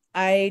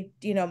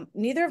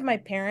neither of my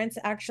parents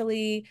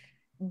actually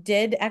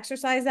did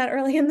exercise that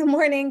early in the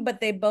morning,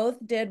 but they both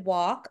did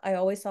walk. I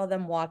always saw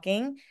them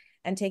walking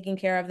and taking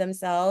care of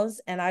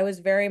themselves. And I was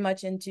very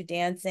much into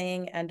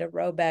dancing and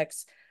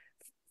aerobics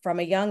from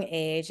a young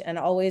age, and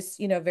always,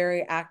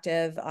 very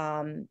active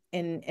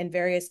in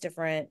various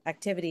different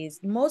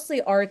activities,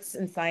 mostly arts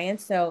and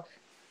science. So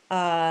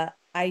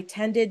I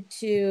tended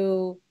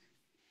to,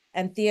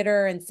 and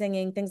theater and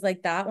singing, things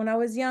like that when I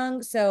was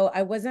young. So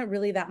I wasn't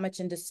really that much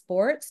into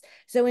sports.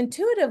 So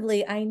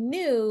intuitively, I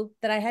knew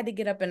that I had to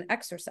get up and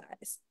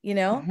exercise,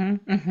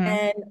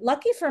 And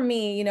lucky for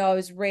me, I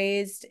was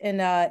raised in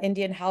an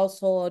Indian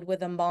household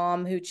with a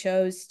mom who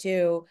chose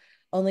to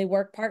only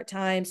work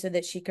part-time so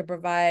that she could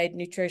provide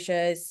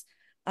nutritious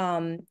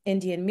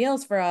Indian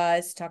meals for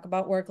us. Talk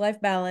about work-life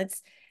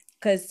balance.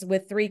 Because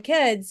with 3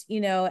 kids,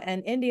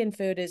 and Indian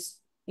food is,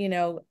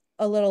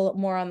 a little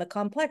more on the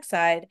complex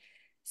side.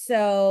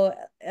 So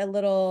a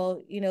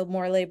little,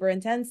 more labor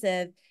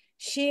intensive.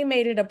 She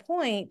made it a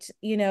point,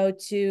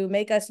 to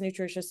make us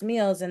nutritious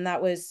meals. And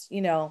that was,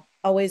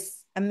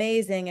 always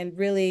amazing, and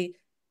really,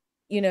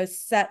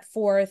 set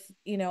forth,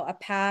 a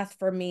path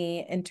for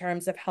me in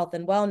terms of health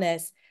and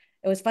wellness.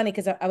 It was funny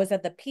because I was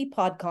at the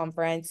Peapod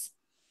conference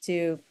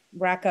to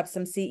rack up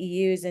some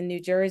CEUs in New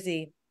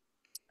Jersey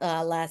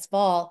last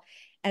fall.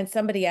 And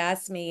somebody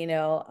asked me,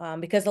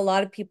 because a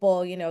lot of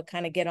people,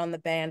 kind of get on the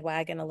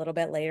bandwagon a little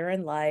bit later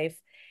in life,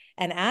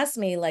 and asked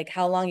me, like,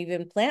 how long you've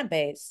been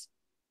plant-based.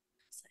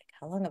 It's like,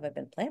 how long have I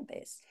been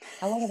plant-based?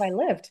 How long have I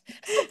lived?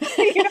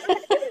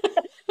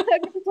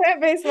 I've been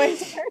plant-based my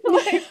entire life.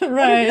 What does that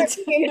Right.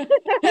 mean?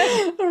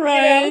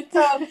 Right.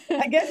 So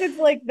I guess it's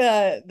like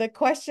the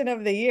question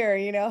of the year,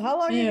 how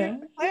long have you Yeah.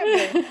 been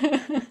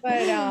plant-based?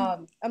 But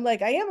I'm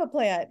like, I am a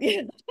plant.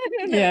 I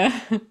don't know. Yeah.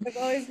 I've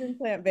always been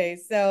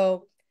plant-based.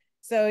 So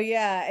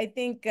yeah, I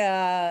think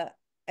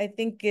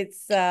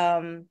it's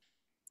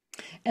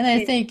And I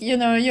it think,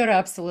 you're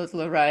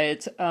absolutely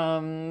right. I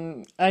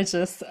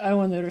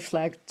want to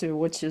reflect to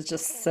what you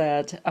just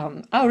said.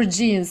 Our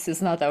genes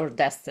is not our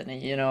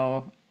destiny,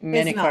 is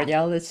Many not.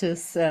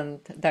 cardiologists, and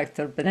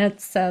Dr.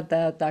 Bennett said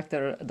that,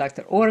 Dr.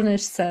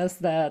 Ornish says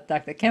that,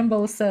 Dr.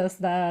 Campbell says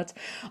that,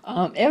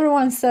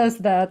 everyone says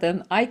that,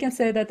 and I can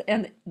say that,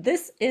 and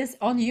this is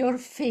on your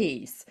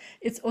face.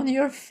 It's on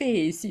your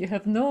face. You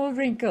have no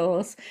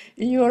wrinkles.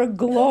 You're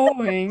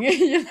glowing,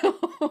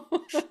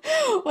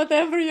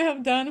 whatever you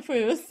have done for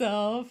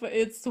yourself,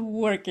 it's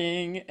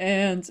working,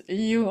 and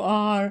you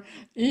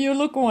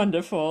look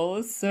wonderful.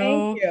 Thank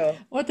So you.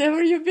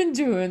 whatever you've been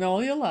doing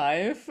all your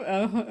life,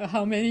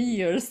 how many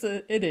years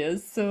it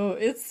is, so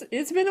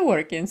it's been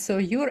working. So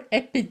your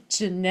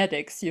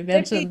epigenetics, you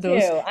mentioned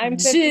those 52. I'm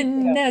 52.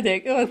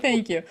 genetic, oh,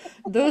 thank you,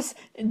 those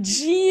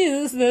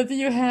genes that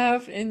you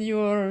have in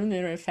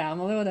your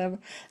family, whatever,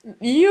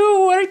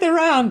 you worked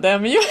around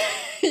them.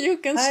 You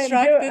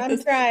constructed I'm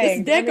this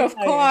trying. Let deck me of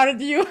tell you.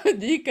 cards. You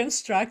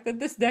deconstructed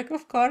this deck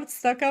of cards,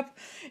 stuck up,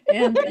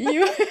 and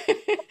you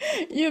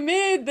you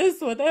made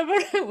this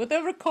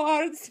whatever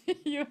cards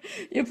you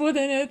put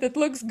in it. It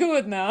looks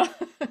good now.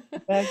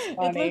 That's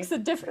It looks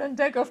funny. a different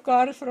deck of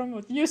cards from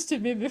what used to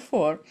be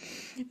before.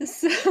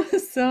 So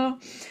so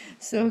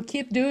so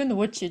keep doing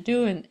what you're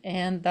doing,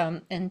 and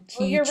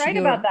Well, you're teach right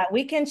about your that.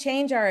 We can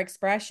change our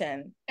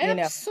expression.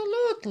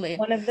 absolutely.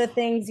 One of the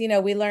things,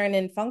 we learn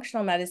in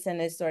functional medicine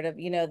is sort of,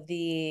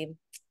 the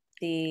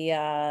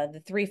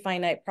three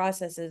finite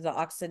processes, the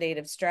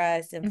oxidative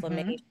stress, Hmm.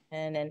 inflammation,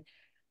 and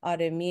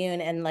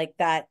autoimmune, and like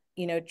that,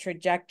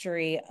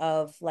 trajectory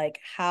of like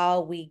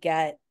how we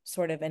get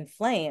sort of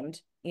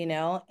inflamed,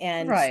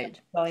 and Right.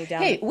 going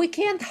down Hey, the we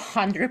can't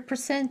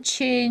 100%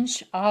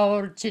 change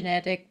our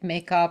genetic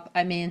makeup.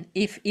 I mean,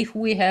 if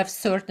we have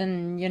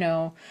certain,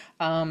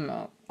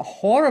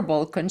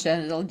 horrible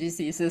congenital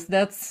diseases,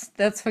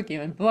 that's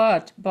forgiven.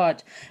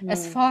 But Mm,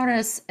 as far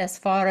as,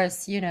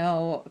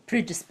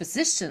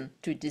 predisposition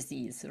to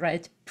disease,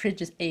 right?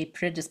 A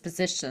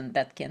predisposition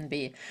that can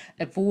be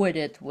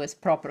avoided with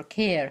proper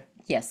care,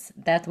 yes,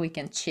 that we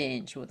can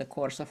change with the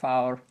course of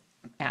our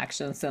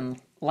actions and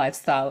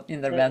lifestyle absolutely.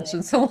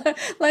 interventions. So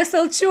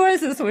lifestyle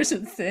choices, we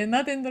should say,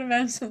 not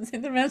interventions.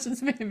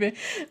 Interventions may be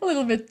a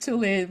little bit too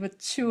late, but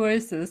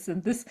choices.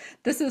 And this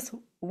is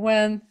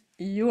when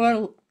you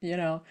are,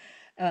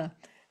 uh,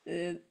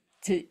 uh,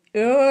 to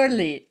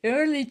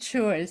early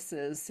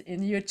choices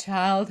in your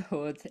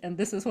childhood. And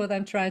this is what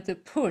I'm trying to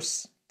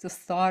push, to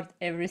start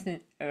everything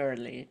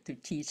early, to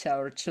teach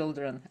our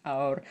children,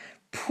 our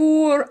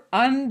poor,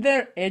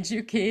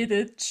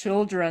 undereducated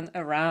children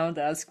around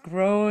us,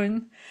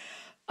 growing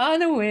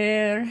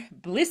unaware,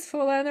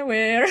 blissful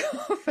unaware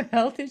of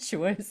healthy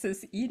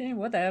choices, eating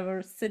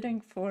whatever, sitting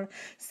for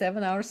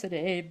 7 hours a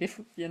day,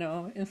 before,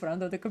 in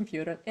front of the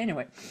computer.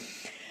 Anyway,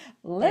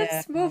 Yeah.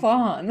 let's move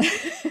on.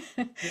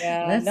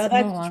 Yeah, no, Let's move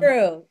that's on.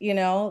 true.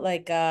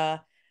 Like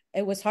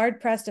it was hard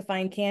pressed to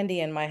find candy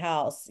in my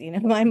house. Yeah.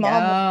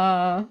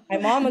 My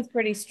mom was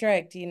pretty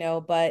strict,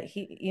 but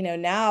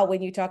now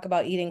when you talk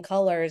about eating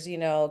colors,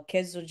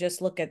 kids will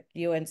just look at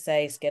you and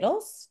say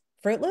Skittles,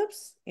 Fruit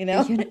Loops.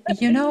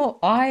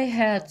 I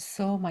had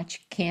so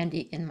much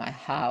candy in my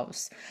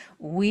house.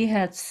 We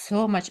had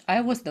so much.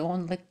 I was the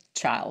only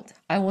child.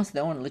 I was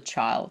the only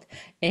child.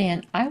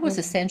 And I was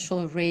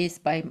essentially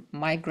raised by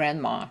my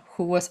grandma,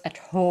 who was at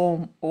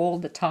home all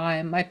the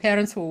time. My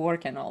parents were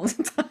working all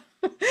the time.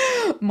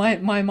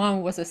 My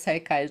mom was a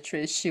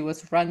psychiatrist. She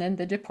was running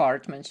the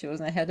department. She was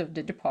the head of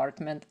the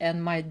department.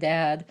 And my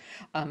dad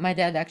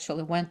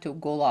actually went to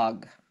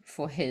Gulag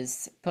for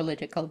his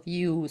political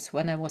views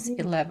when I was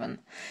 11.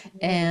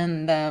 Mm.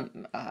 And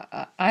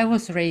I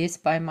was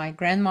raised by my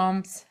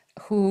grandmoms,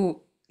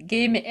 who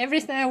gave me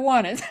everything I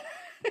wanted,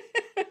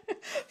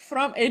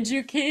 from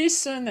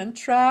education and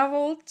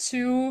travel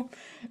to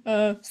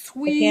The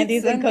sweets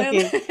candies and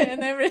and cookies.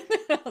 and everything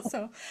else.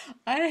 So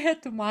I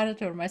had to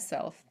monitor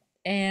myself,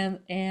 and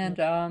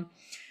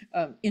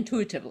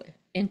intuitively,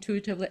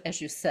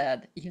 as you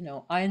said,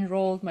 I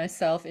enrolled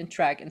myself in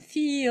track and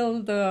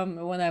field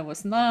when I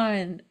was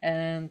 9,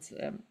 and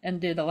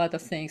did a lot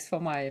of things for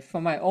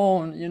my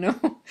own,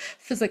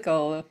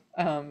 physical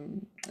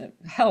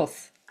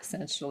health,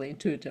 essentially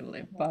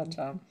intuitively. But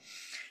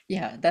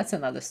yeah, that's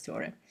another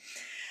story.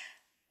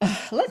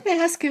 Let me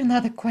ask you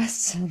another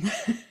question.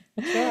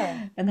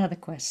 Sure. Another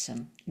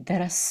question.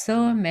 There are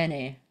so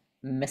many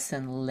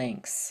missing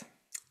links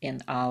in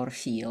our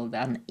field,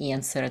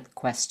 unanswered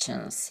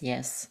questions,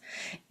 yes.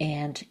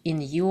 And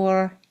in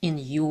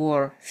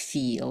your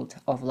field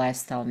of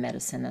lifestyle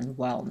medicine and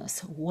wellness,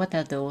 what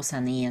are those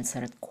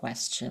unanswered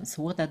questions?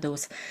 What are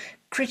those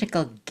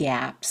critical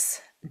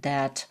gaps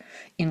that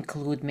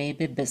include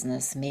maybe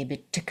business,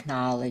 maybe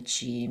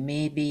technology,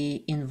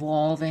 maybe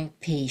involving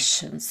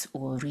patients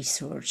or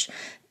research,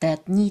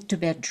 that need to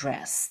be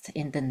addressed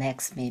in the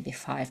next maybe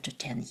 5 to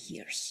 10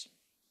 years?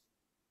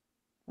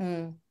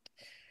 Mm.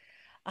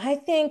 I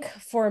think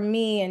for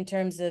me, in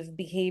terms of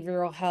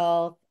behavioral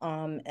health,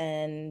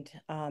 and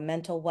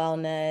mental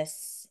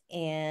wellness,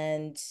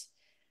 and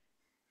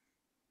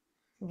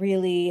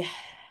really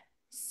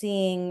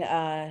seeing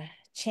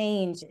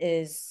change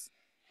is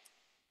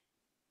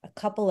a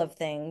couple of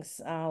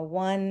things.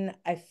 One,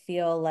 I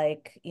feel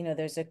like,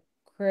 there's a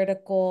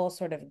critical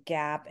sort of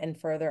gap in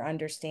further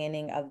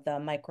understanding of the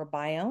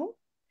microbiome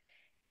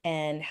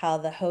and how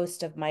the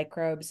host of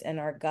microbes in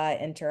our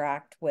gut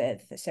interact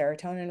with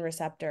serotonin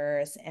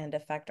receptors and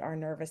affect our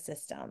nervous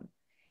system.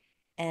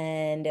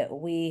 And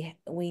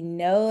we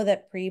know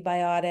that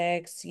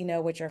prebiotics,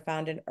 which are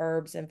found in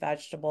herbs and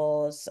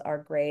vegetables, are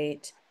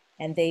great,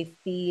 and they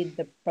feed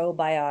the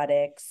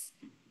probiotics,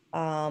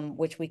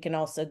 which we can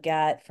also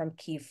get from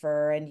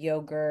kefir and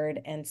yogurt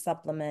and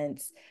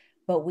supplements.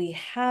 But we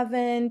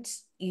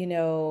haven't,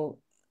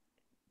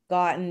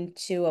 gotten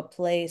to a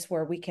place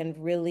where we can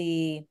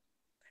really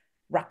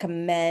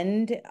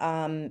recommend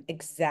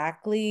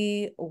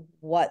exactly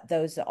what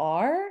those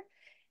are.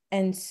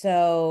 And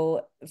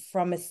so,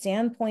 from a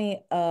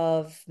standpoint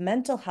of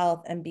mental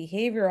health and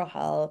behavioral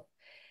health,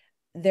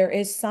 there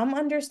is some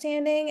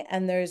understanding,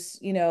 and there's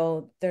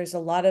a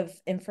lot of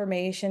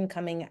information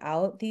coming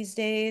out these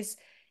days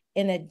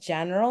in a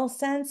general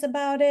sense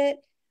about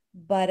it.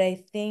 But I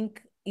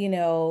think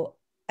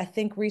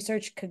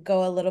research could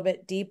go a little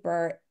bit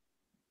deeper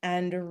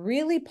and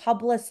really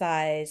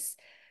publicize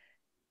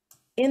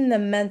in the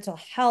mental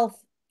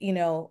health,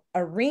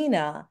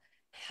 arena,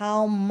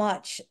 how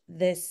much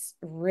this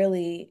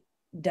really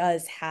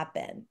does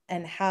happen,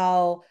 and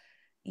how,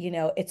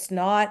 it's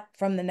not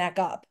from the neck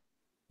up,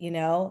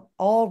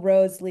 all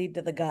roads lead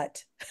to the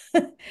gut.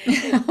 And-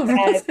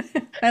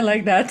 I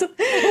like that.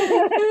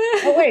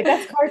 oh, wait,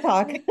 that's car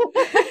talk.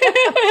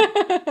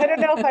 I don't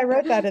know if I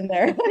wrote that in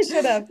there. I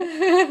should have.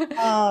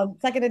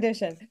 Second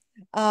edition.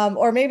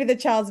 Or maybe the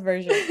child's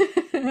version.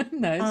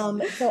 Nice.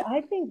 So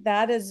I think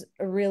that is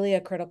really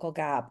a critical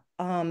gap.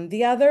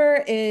 The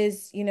other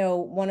is,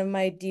 one of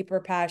my deeper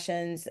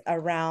passions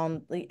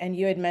around, and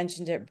you had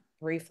mentioned it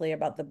briefly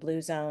about the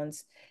blue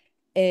zones,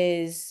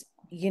 is,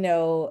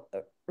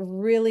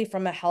 really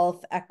from a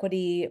health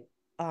equity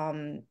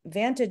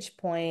vantage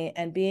point,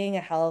 and being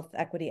a health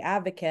equity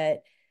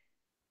advocate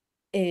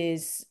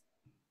is,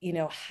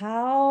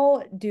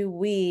 how do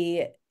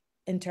we,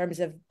 in terms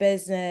of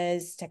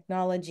business,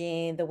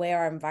 technology, the way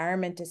our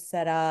environment is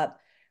set up,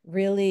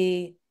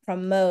 really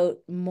promote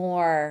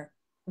more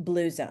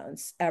blue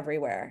zones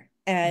everywhere?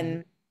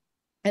 And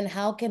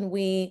how can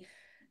we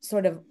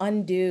sort of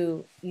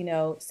undo,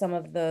 some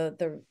of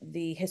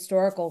the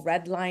historical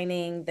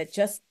redlining that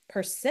just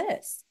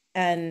persists,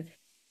 and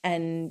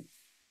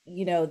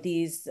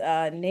these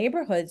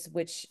neighborhoods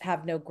which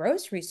have no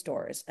grocery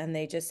stores, and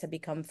they just have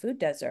become food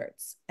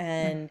deserts?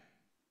 And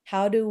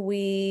how do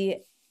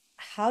we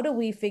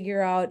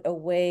figure out a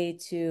way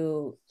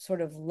to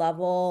sort of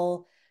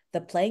level the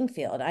playing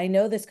field? I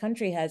know this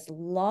country has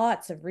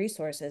lots of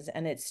resources,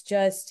 and it's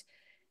just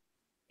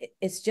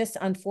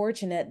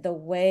unfortunate the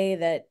way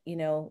that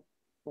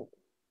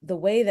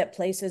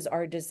places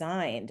are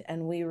designed,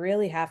 and we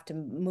really have to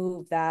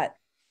move that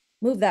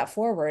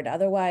forward.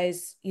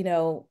 Otherwise,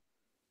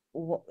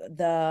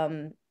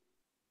 the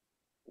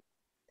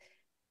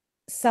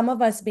some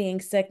of us being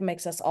sick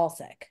makes us all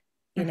sick.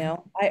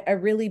 I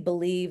really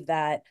believe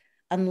that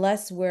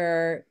unless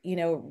we're,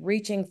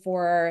 reaching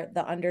for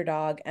the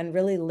underdog and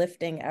really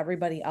lifting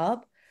everybody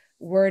up,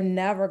 we're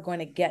never going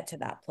to get to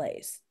that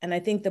place. And I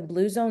think the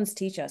blue zones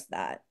teach us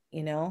that,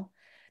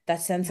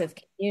 that sense Yeah. of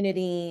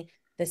community,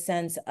 the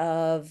sense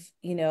of,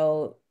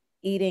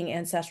 eating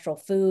ancestral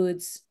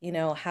foods,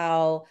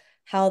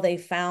 how they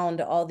found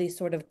all these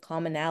sort of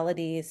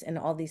commonalities in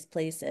all these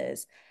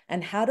places.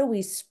 And how do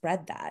we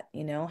spread that?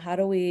 How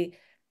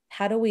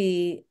do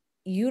we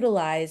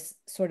utilize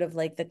sort of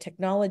like the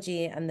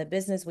technology and the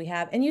business we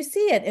have? And you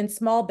see it in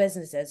small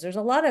businesses. There's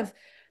a lot of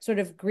sort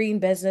of green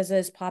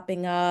businesses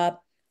popping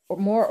up, or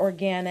more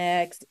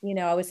organics.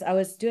 I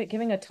was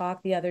giving a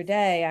talk the other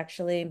day,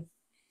 actually.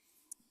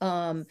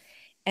 Um,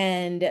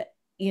 and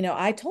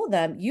I told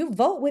them, you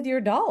vote with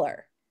your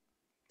dollar.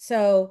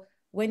 So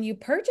when you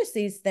purchase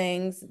these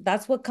things,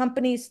 that's what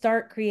companies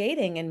start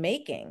creating and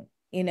making,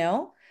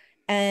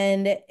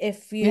 and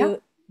if Yeah.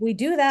 we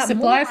do that more.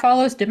 Supply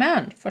follows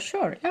demand for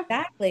sure. Yeah.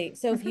 Exactly.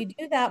 So if Mhm. you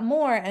do that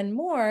more and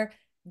more,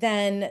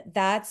 then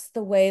that's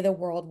the way the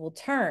world will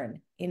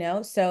turn,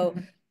 So,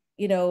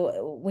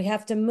 Mhm. we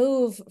have to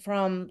move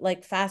from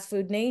like fast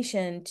food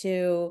nation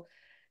to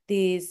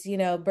these,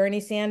 Bernie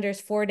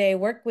Sanders 4-day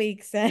work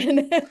weeks,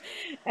 and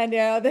and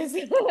this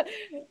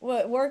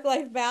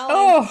work-life balance.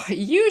 Oh,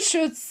 you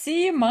should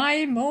see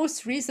my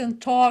most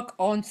recent talk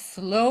on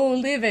slow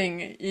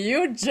living.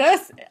 You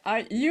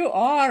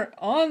are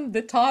on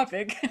the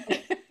topic.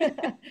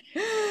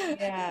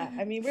 Yeah,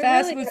 I mean, we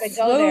Fast really food, got to go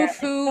slow there. Like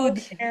food,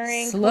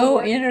 co-sharing, slow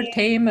co-working.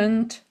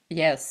 entertainment.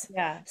 Yes.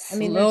 Yeah, I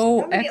mean, there's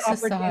Slow so many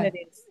exercise.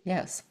 opportunities.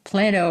 Yes.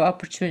 Plenty of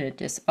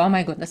opportunities. Oh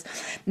my goodness.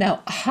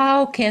 Now,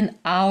 how can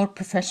our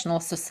professional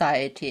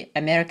society,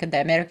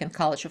 the American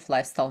College of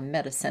Lifestyle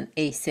Medicine,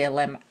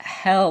 ACLM,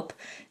 help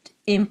to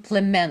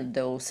implement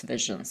those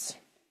visions?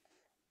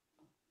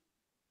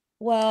 How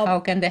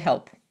Well, can they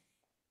help?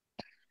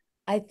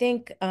 I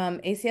think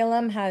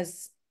ACLM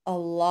has a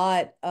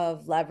lot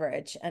of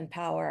leverage and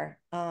power.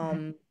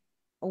 Mhm.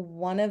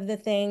 One of the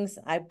things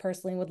I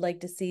personally would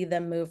like to see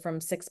them move from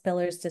 6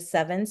 pillars to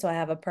 7, so I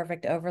have a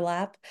perfect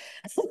overlap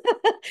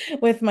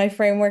with my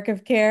framework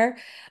of care.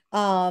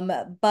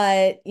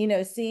 But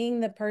seeing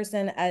the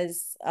person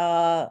as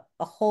a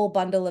whole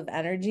bundle of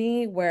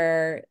energy,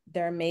 where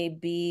there may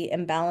be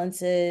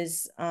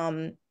imbalances,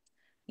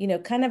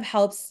 kind of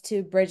helps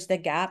to bridge the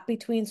gap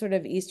between sort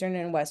of Eastern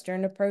and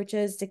Western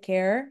approaches to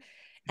care.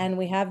 And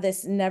we have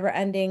this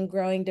never-ending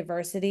growing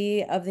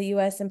diversity of the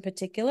US in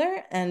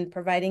particular, and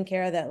providing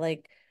care that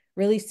like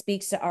really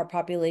speaks to our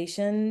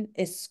population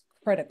is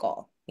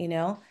critical,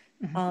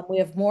 Mhm. We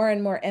have more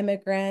and more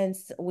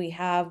immigrants, we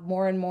have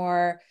more and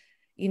more,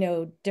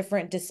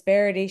 different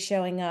disparities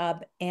showing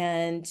up.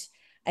 And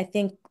I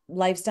think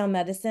lifestyle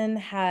medicine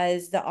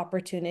has the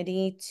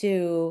opportunity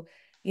to,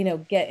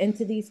 get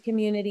into these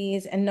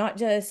communities and not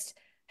just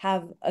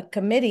have a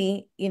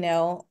committee,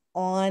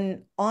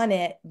 on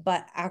it,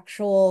 but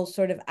actual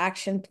sort of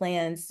action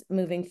plans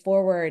moving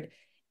forward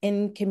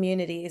in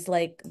communities,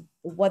 like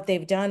what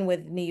they've done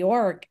with New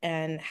York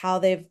and how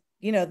they've,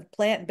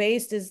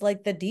 plant-based is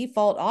like the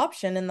default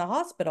option in the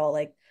hospital.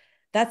 Like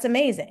that's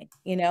amazing,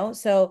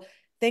 So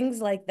things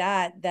like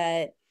that,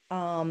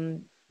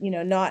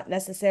 not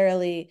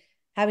necessarily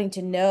having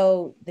to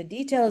know the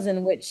details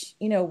in which,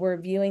 we're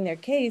viewing their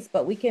case,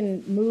 but we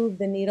can move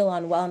the needle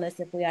on wellness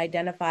if we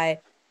identify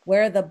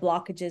where the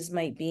blockages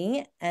might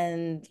be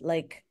and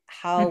like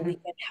how we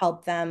Mhm. can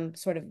help them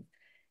sort of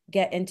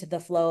get into the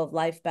flow of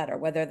life better,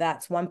 whether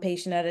that's one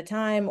patient at a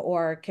time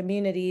or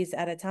communities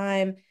at a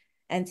time.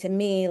 And to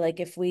me, like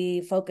if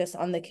we focus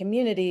on the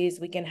communities,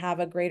 we can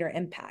have a greater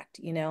impact.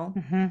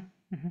 Mhm.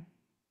 Mhm.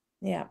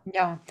 Yeah.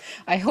 Yeah,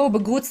 I hope a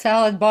good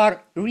salad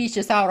bar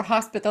reaches our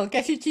hospital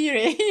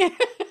cafeteria here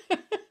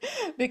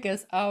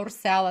because our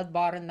salad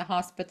bar in the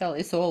hospital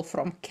is all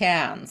from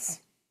cans.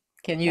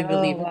 Can you Oh,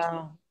 believe it?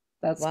 wow.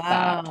 That's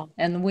bad. Wow.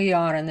 And we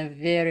are in a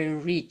very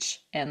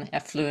rich and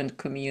affluent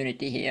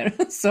community here.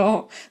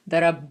 So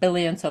there are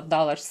billions of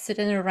dollars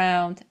sitting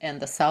around, and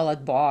the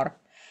salad bar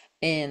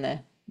in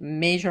a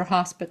major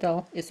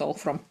hospital is all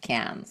from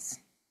cans.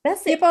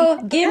 That's it. People,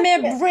 give me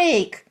a That's it.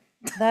 break.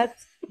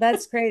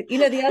 That's great.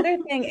 The other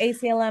thing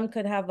ACLM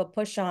could have a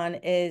push on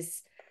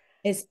is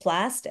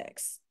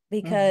plastics,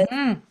 because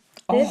Hmm.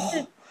 this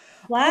is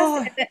Oh,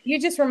 plastic. oh, You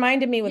just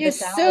reminded me with the you're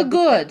so salad,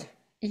 because good.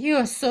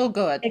 You're so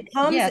good. it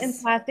comes in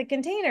Yes. plastic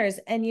containers.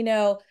 And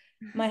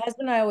my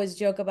husband and I always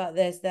joke about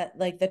this, that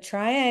like the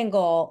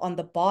triangle on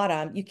the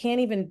bottom, you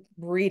can't even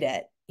read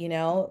it,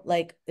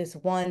 like it's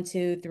 1,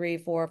 2, 3,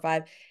 4,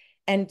 5.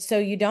 And so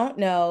you don't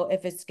know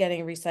if it's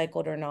getting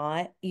recycled or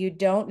not. You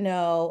don't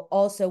know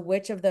also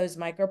which of those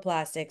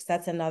microplastics,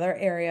 that's another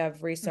area of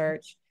Mhm.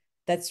 research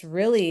that's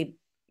really,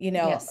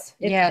 Yes. it's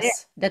there.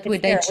 Yes. That we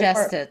It's there.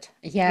 digest it.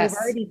 We've Yes.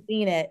 already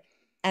seen it,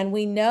 and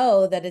we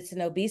know that it's an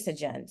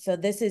obesogen. So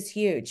this is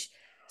huge.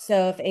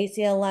 So if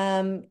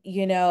ACLM,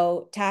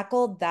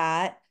 tackled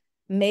that,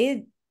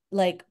 made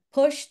like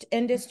pushed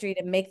industry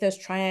to make those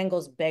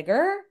triangles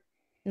bigger,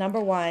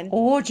 number one.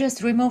 Or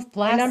just remove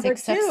And number plastic,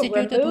 two, substitute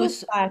it remove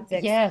with,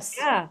 plastics. yes.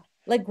 Yeah.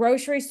 Like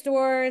grocery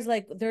stores,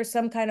 like there's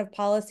some kind of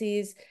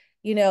policies,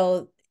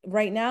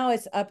 right now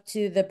it's up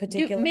to the Do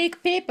particular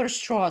make paper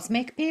straws,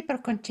 make paper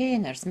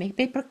containers, make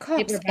paper paper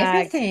cups, bags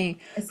everything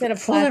instead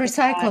of fully plastic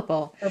bags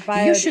recyclable.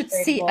 or You should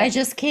see, I biodegradable.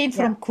 just came Yeah.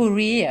 from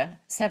Korea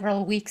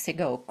several weeks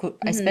ago.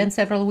 I Hmm. spent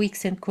several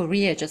weeks in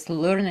Korea just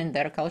learning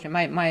their culture.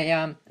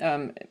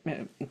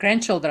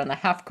 Grandchildren are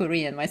half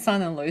Korean. My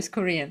son-in-law is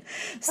Korean.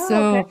 Oh, okay.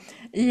 So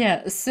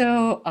yeah,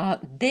 so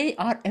they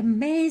are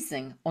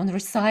amazing on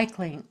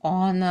recycling,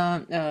 on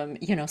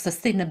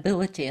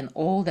sustainability and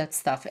all that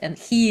stuff. And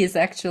he is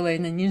actually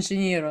an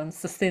engineer on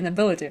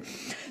sustainability.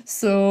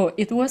 So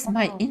it was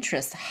my Wow.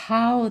 interest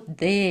how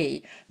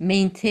they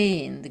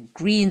maintain the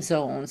green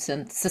zones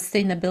and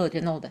sustainability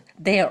and all that.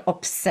 They are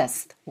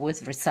obsessed with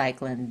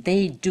recycling.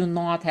 They do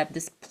not have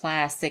this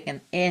plastic and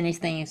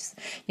anything,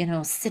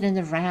 sitting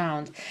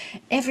around.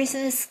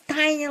 Everything is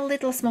tiny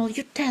little small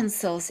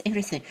utensils,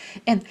 everything.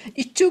 And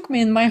it took me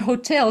in my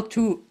hotel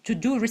to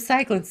do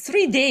recycling.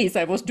 3 days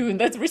I was doing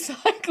that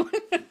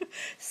recycling.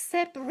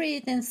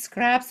 Separating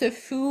scraps of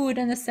food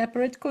in a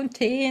separate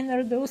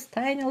container, those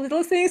tiny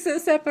little things in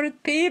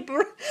separate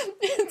paper.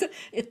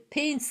 It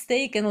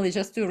painstakingly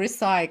just to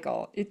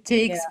recycle. It Yeah.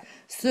 takes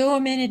so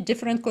many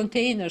different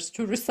containers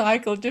to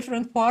recycle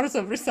different parts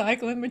of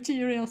recycling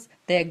materials.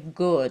 They're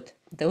good.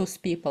 Those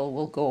people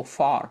will go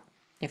far.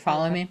 You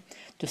follow Yeah. me?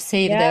 To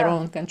save their Yeah.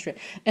 own country.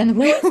 And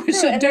No, it's we true.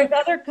 should And do, there's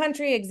other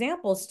country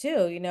examples too,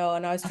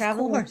 and I was of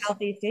traveling in course.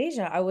 Southeast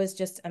Asia. I was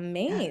just Yeah.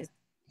 amazed,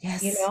 you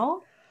Yes.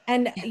 know?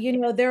 And,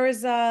 Yeah. there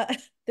is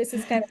this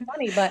is kind of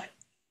funny, but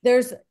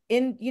there's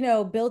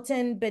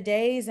built-in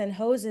bidets and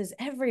hoses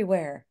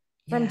everywhere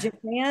from Yeah.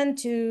 Japan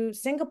to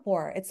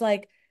Singapore. It's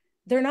like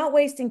they're not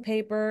wasting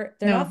paper.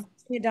 They're not No.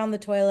 flushing it down the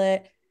toilet.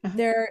 Uh-huh.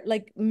 They're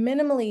like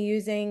minimally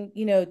using,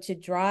 to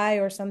dry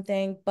or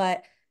something,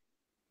 but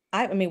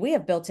I mean, we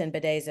have built-in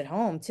bidets at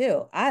home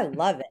too. I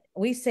love it.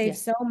 We save Yeah.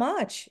 so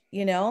much.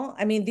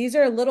 I mean, these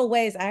are little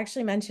ways I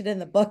actually mentioned in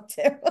the book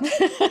too.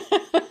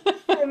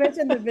 I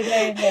mentioned the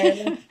bidet in there.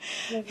 There's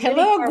mini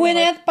Hello, car wash.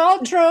 Gwyneth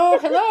Paltrow.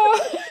 Hello.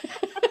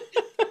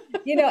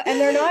 And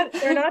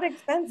they're not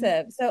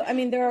expensive. So I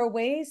mean, there are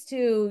ways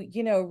to,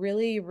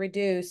 really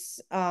reduce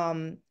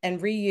and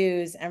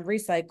reuse and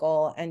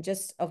recycle and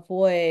just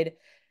avoid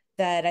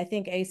that. I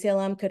think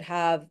ACLM could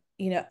have,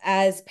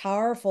 as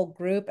powerful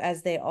group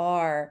as they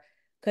are,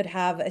 could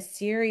have a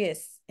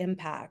serious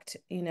impact,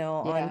 on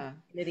Yeah.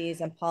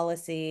 communities and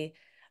policy,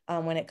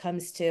 when it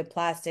comes to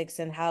plastics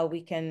and how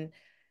we can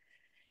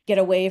get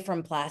away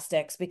from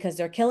plastics, because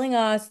they're killing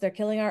us, they're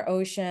killing our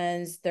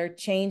oceans, they're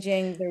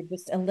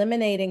just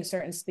eliminating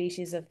certain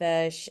species of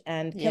fish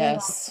and killing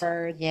off Yes,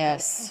 birds.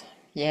 yes,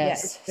 Yeah,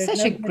 yes. there's Such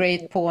no a good.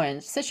 great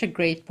point. Such a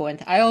great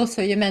point. I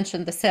also, you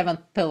mentioned the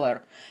seventh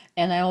pillar,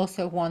 and I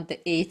also want the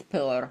eighth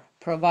pillar,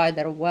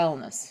 provider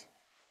wellness.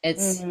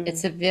 It's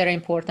Mhm. a very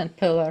important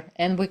pillar,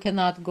 and we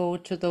cannot go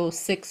to those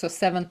six or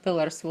seven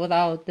pillars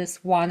without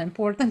this one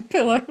important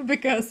pillar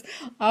because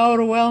our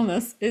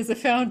wellness is a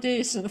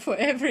foundation for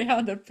every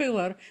other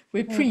pillar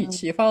we preach.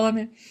 Mhm. You follow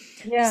me?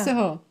 Yeah.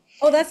 So,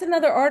 Oh, that's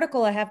another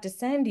article I have to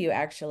send you,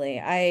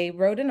 actually. I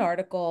wrote an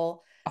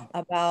article oh,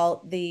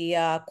 about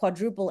the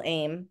quadruple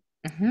aim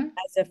mhm.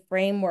 as a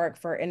framework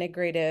for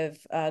integrative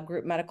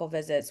group medical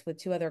visits with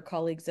two other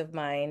colleagues of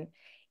mine.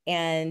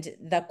 And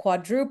the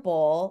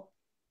quadruple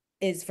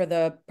is for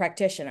the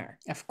practitioner.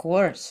 Of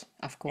course,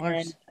 of And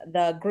course.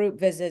 the group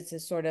visits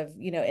is sort of,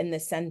 in the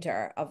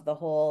center of the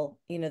whole,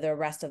 the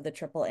rest of the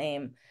triple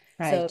aim.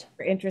 So if Right.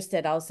 you're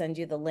interested, I'll send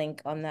you the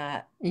link on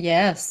that.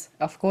 Yes,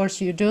 of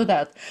course you do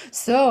that.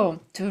 So,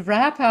 to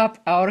wrap up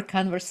our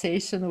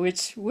conversation,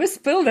 which we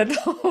spilled it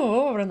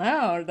over an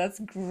hour, that's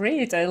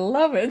great. I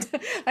love it.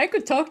 I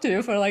could talk to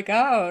you for like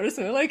hours.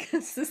 We're like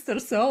sister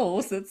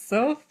souls. It's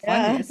so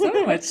funny, Yeah.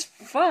 so much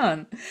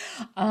fun.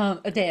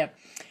 Adea,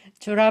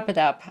 to wrap it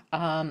up,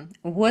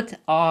 what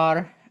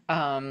are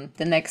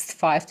the next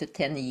 5 to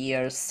 10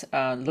 years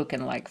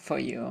looking like for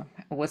you?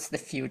 What's the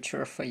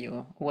future for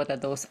you? What are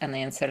those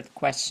unanswered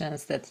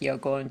questions that you're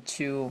going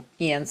to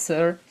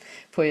answer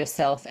for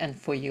yourself and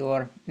for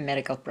your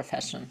medical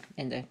profession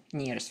in the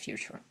nearest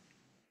future?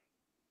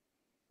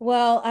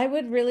 Well, I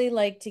would really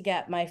like to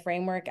get my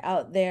framework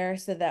out there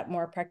so that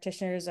more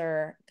practitioners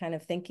are kind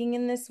of thinking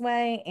in this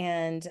way.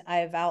 And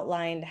I've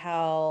outlined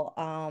how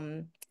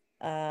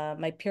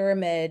my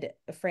pyramid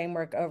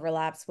framework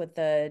overlaps with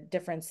the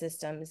different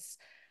systems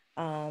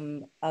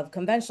of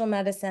conventional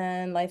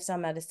medicine, lifestyle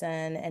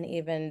medicine, and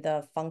even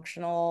the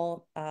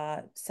functional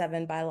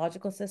seven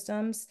biological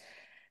systems,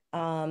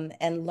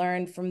 and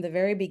learn from the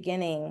very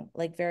beginning,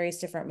 like various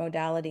different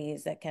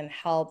modalities that can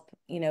help,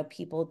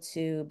 people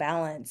to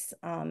balance,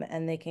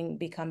 and they can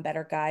become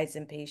better guides,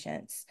 and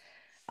patients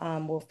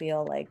will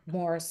feel like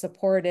more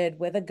supported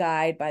with a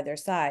guide by their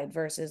side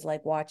versus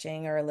like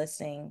watching or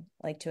listening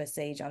like to a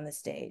sage on the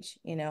stage.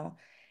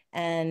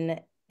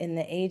 And in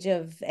the age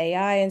of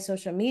AI and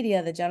social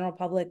media, the general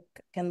public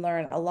can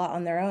learn a lot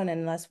on their own.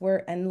 Unless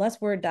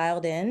we're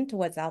dialed in to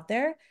what's out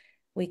there,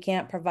 we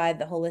can't provide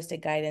the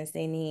holistic guidance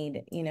they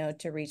need,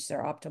 to reach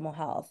their optimal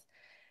health.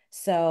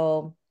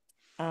 So,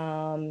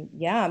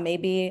 yeah,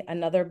 maybe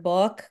another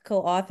book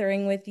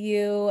co-authoring with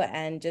you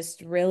and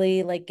just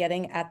really like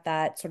getting at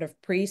that sort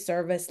of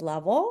pre-service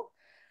level,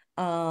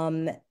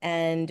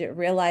 and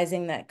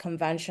realizing that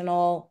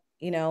conventional,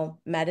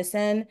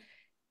 medicine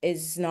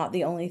is not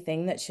the only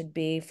thing that should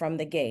be from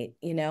the gate.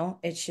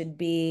 It should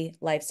be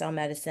lifestyle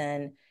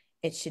medicine.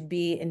 It should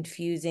be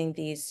infusing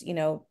these,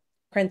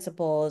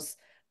 principles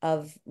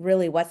of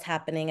really what's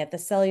happening at the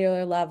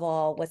cellular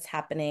level, what's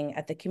happening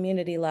at the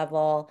community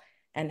level,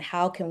 and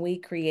how can we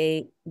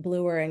create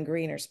bluer and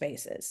greener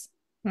spaces.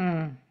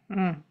 Mm,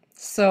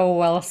 So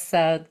well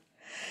said.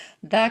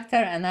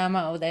 Dr.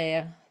 Anama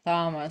Udaya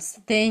Thomas,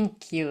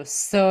 thank you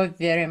so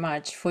very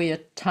much for your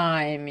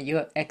time,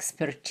 your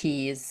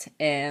expertise,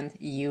 and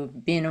you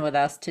being with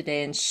us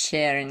today and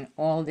sharing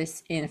all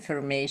this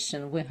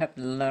information. We have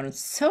learned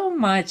so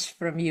much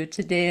from you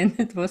today, and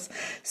it was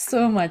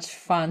so much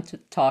fun to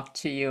talk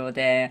to you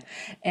there.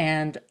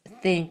 And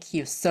thank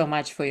you so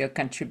much for your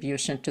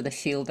contribution to the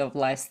field of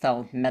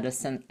lifestyle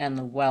medicine and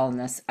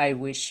wellness. I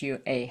wish you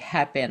a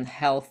happy and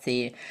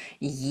healthy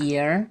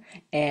year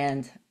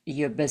and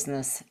your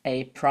business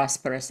a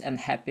prosperous and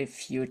happy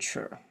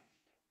future.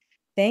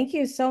 Thank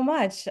you so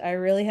much. I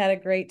really had a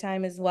great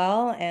time as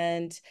well.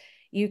 And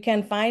you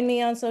can find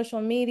me on social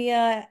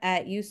media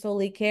at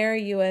USoliCare,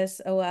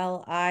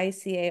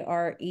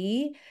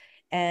 USOLICARE.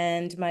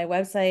 And my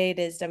website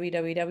is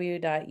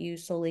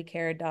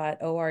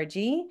www.usolicare.org.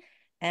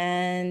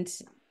 And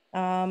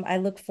I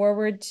look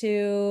forward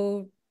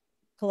to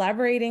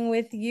collaborating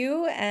with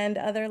you and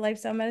other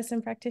lifestyle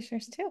medicine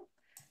practitioners too.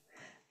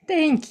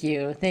 Thank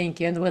you. Thank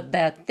you. And with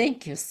that,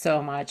 thank you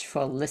so much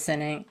for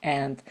listening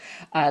and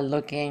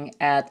looking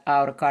at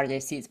our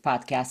CardioSeeds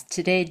podcast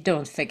today.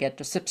 Don't forget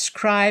to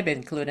subscribe,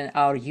 including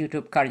our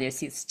YouTube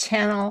CardioSeeds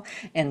channel,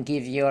 and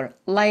give your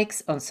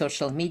likes on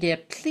social media.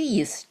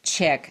 Please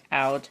check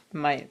out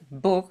my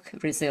book,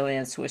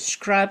 Resilience with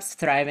Scrubs,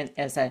 Thriving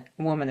as a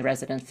Woman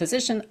Resident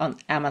Physician, on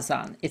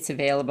Amazon. It's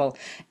available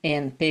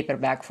in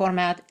paperback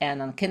format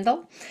and on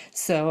Kindle.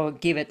 So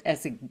give it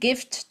as a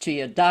gift to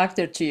your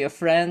doctor, to your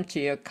friend, to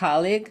your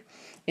colleague.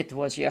 It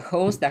was your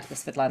host, Dr.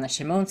 Svetlana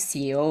Shimon,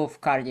 CEO of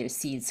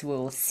CardioSeeds.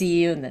 We'll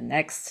see you the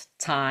next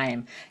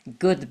time.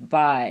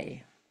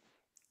 Goodbye.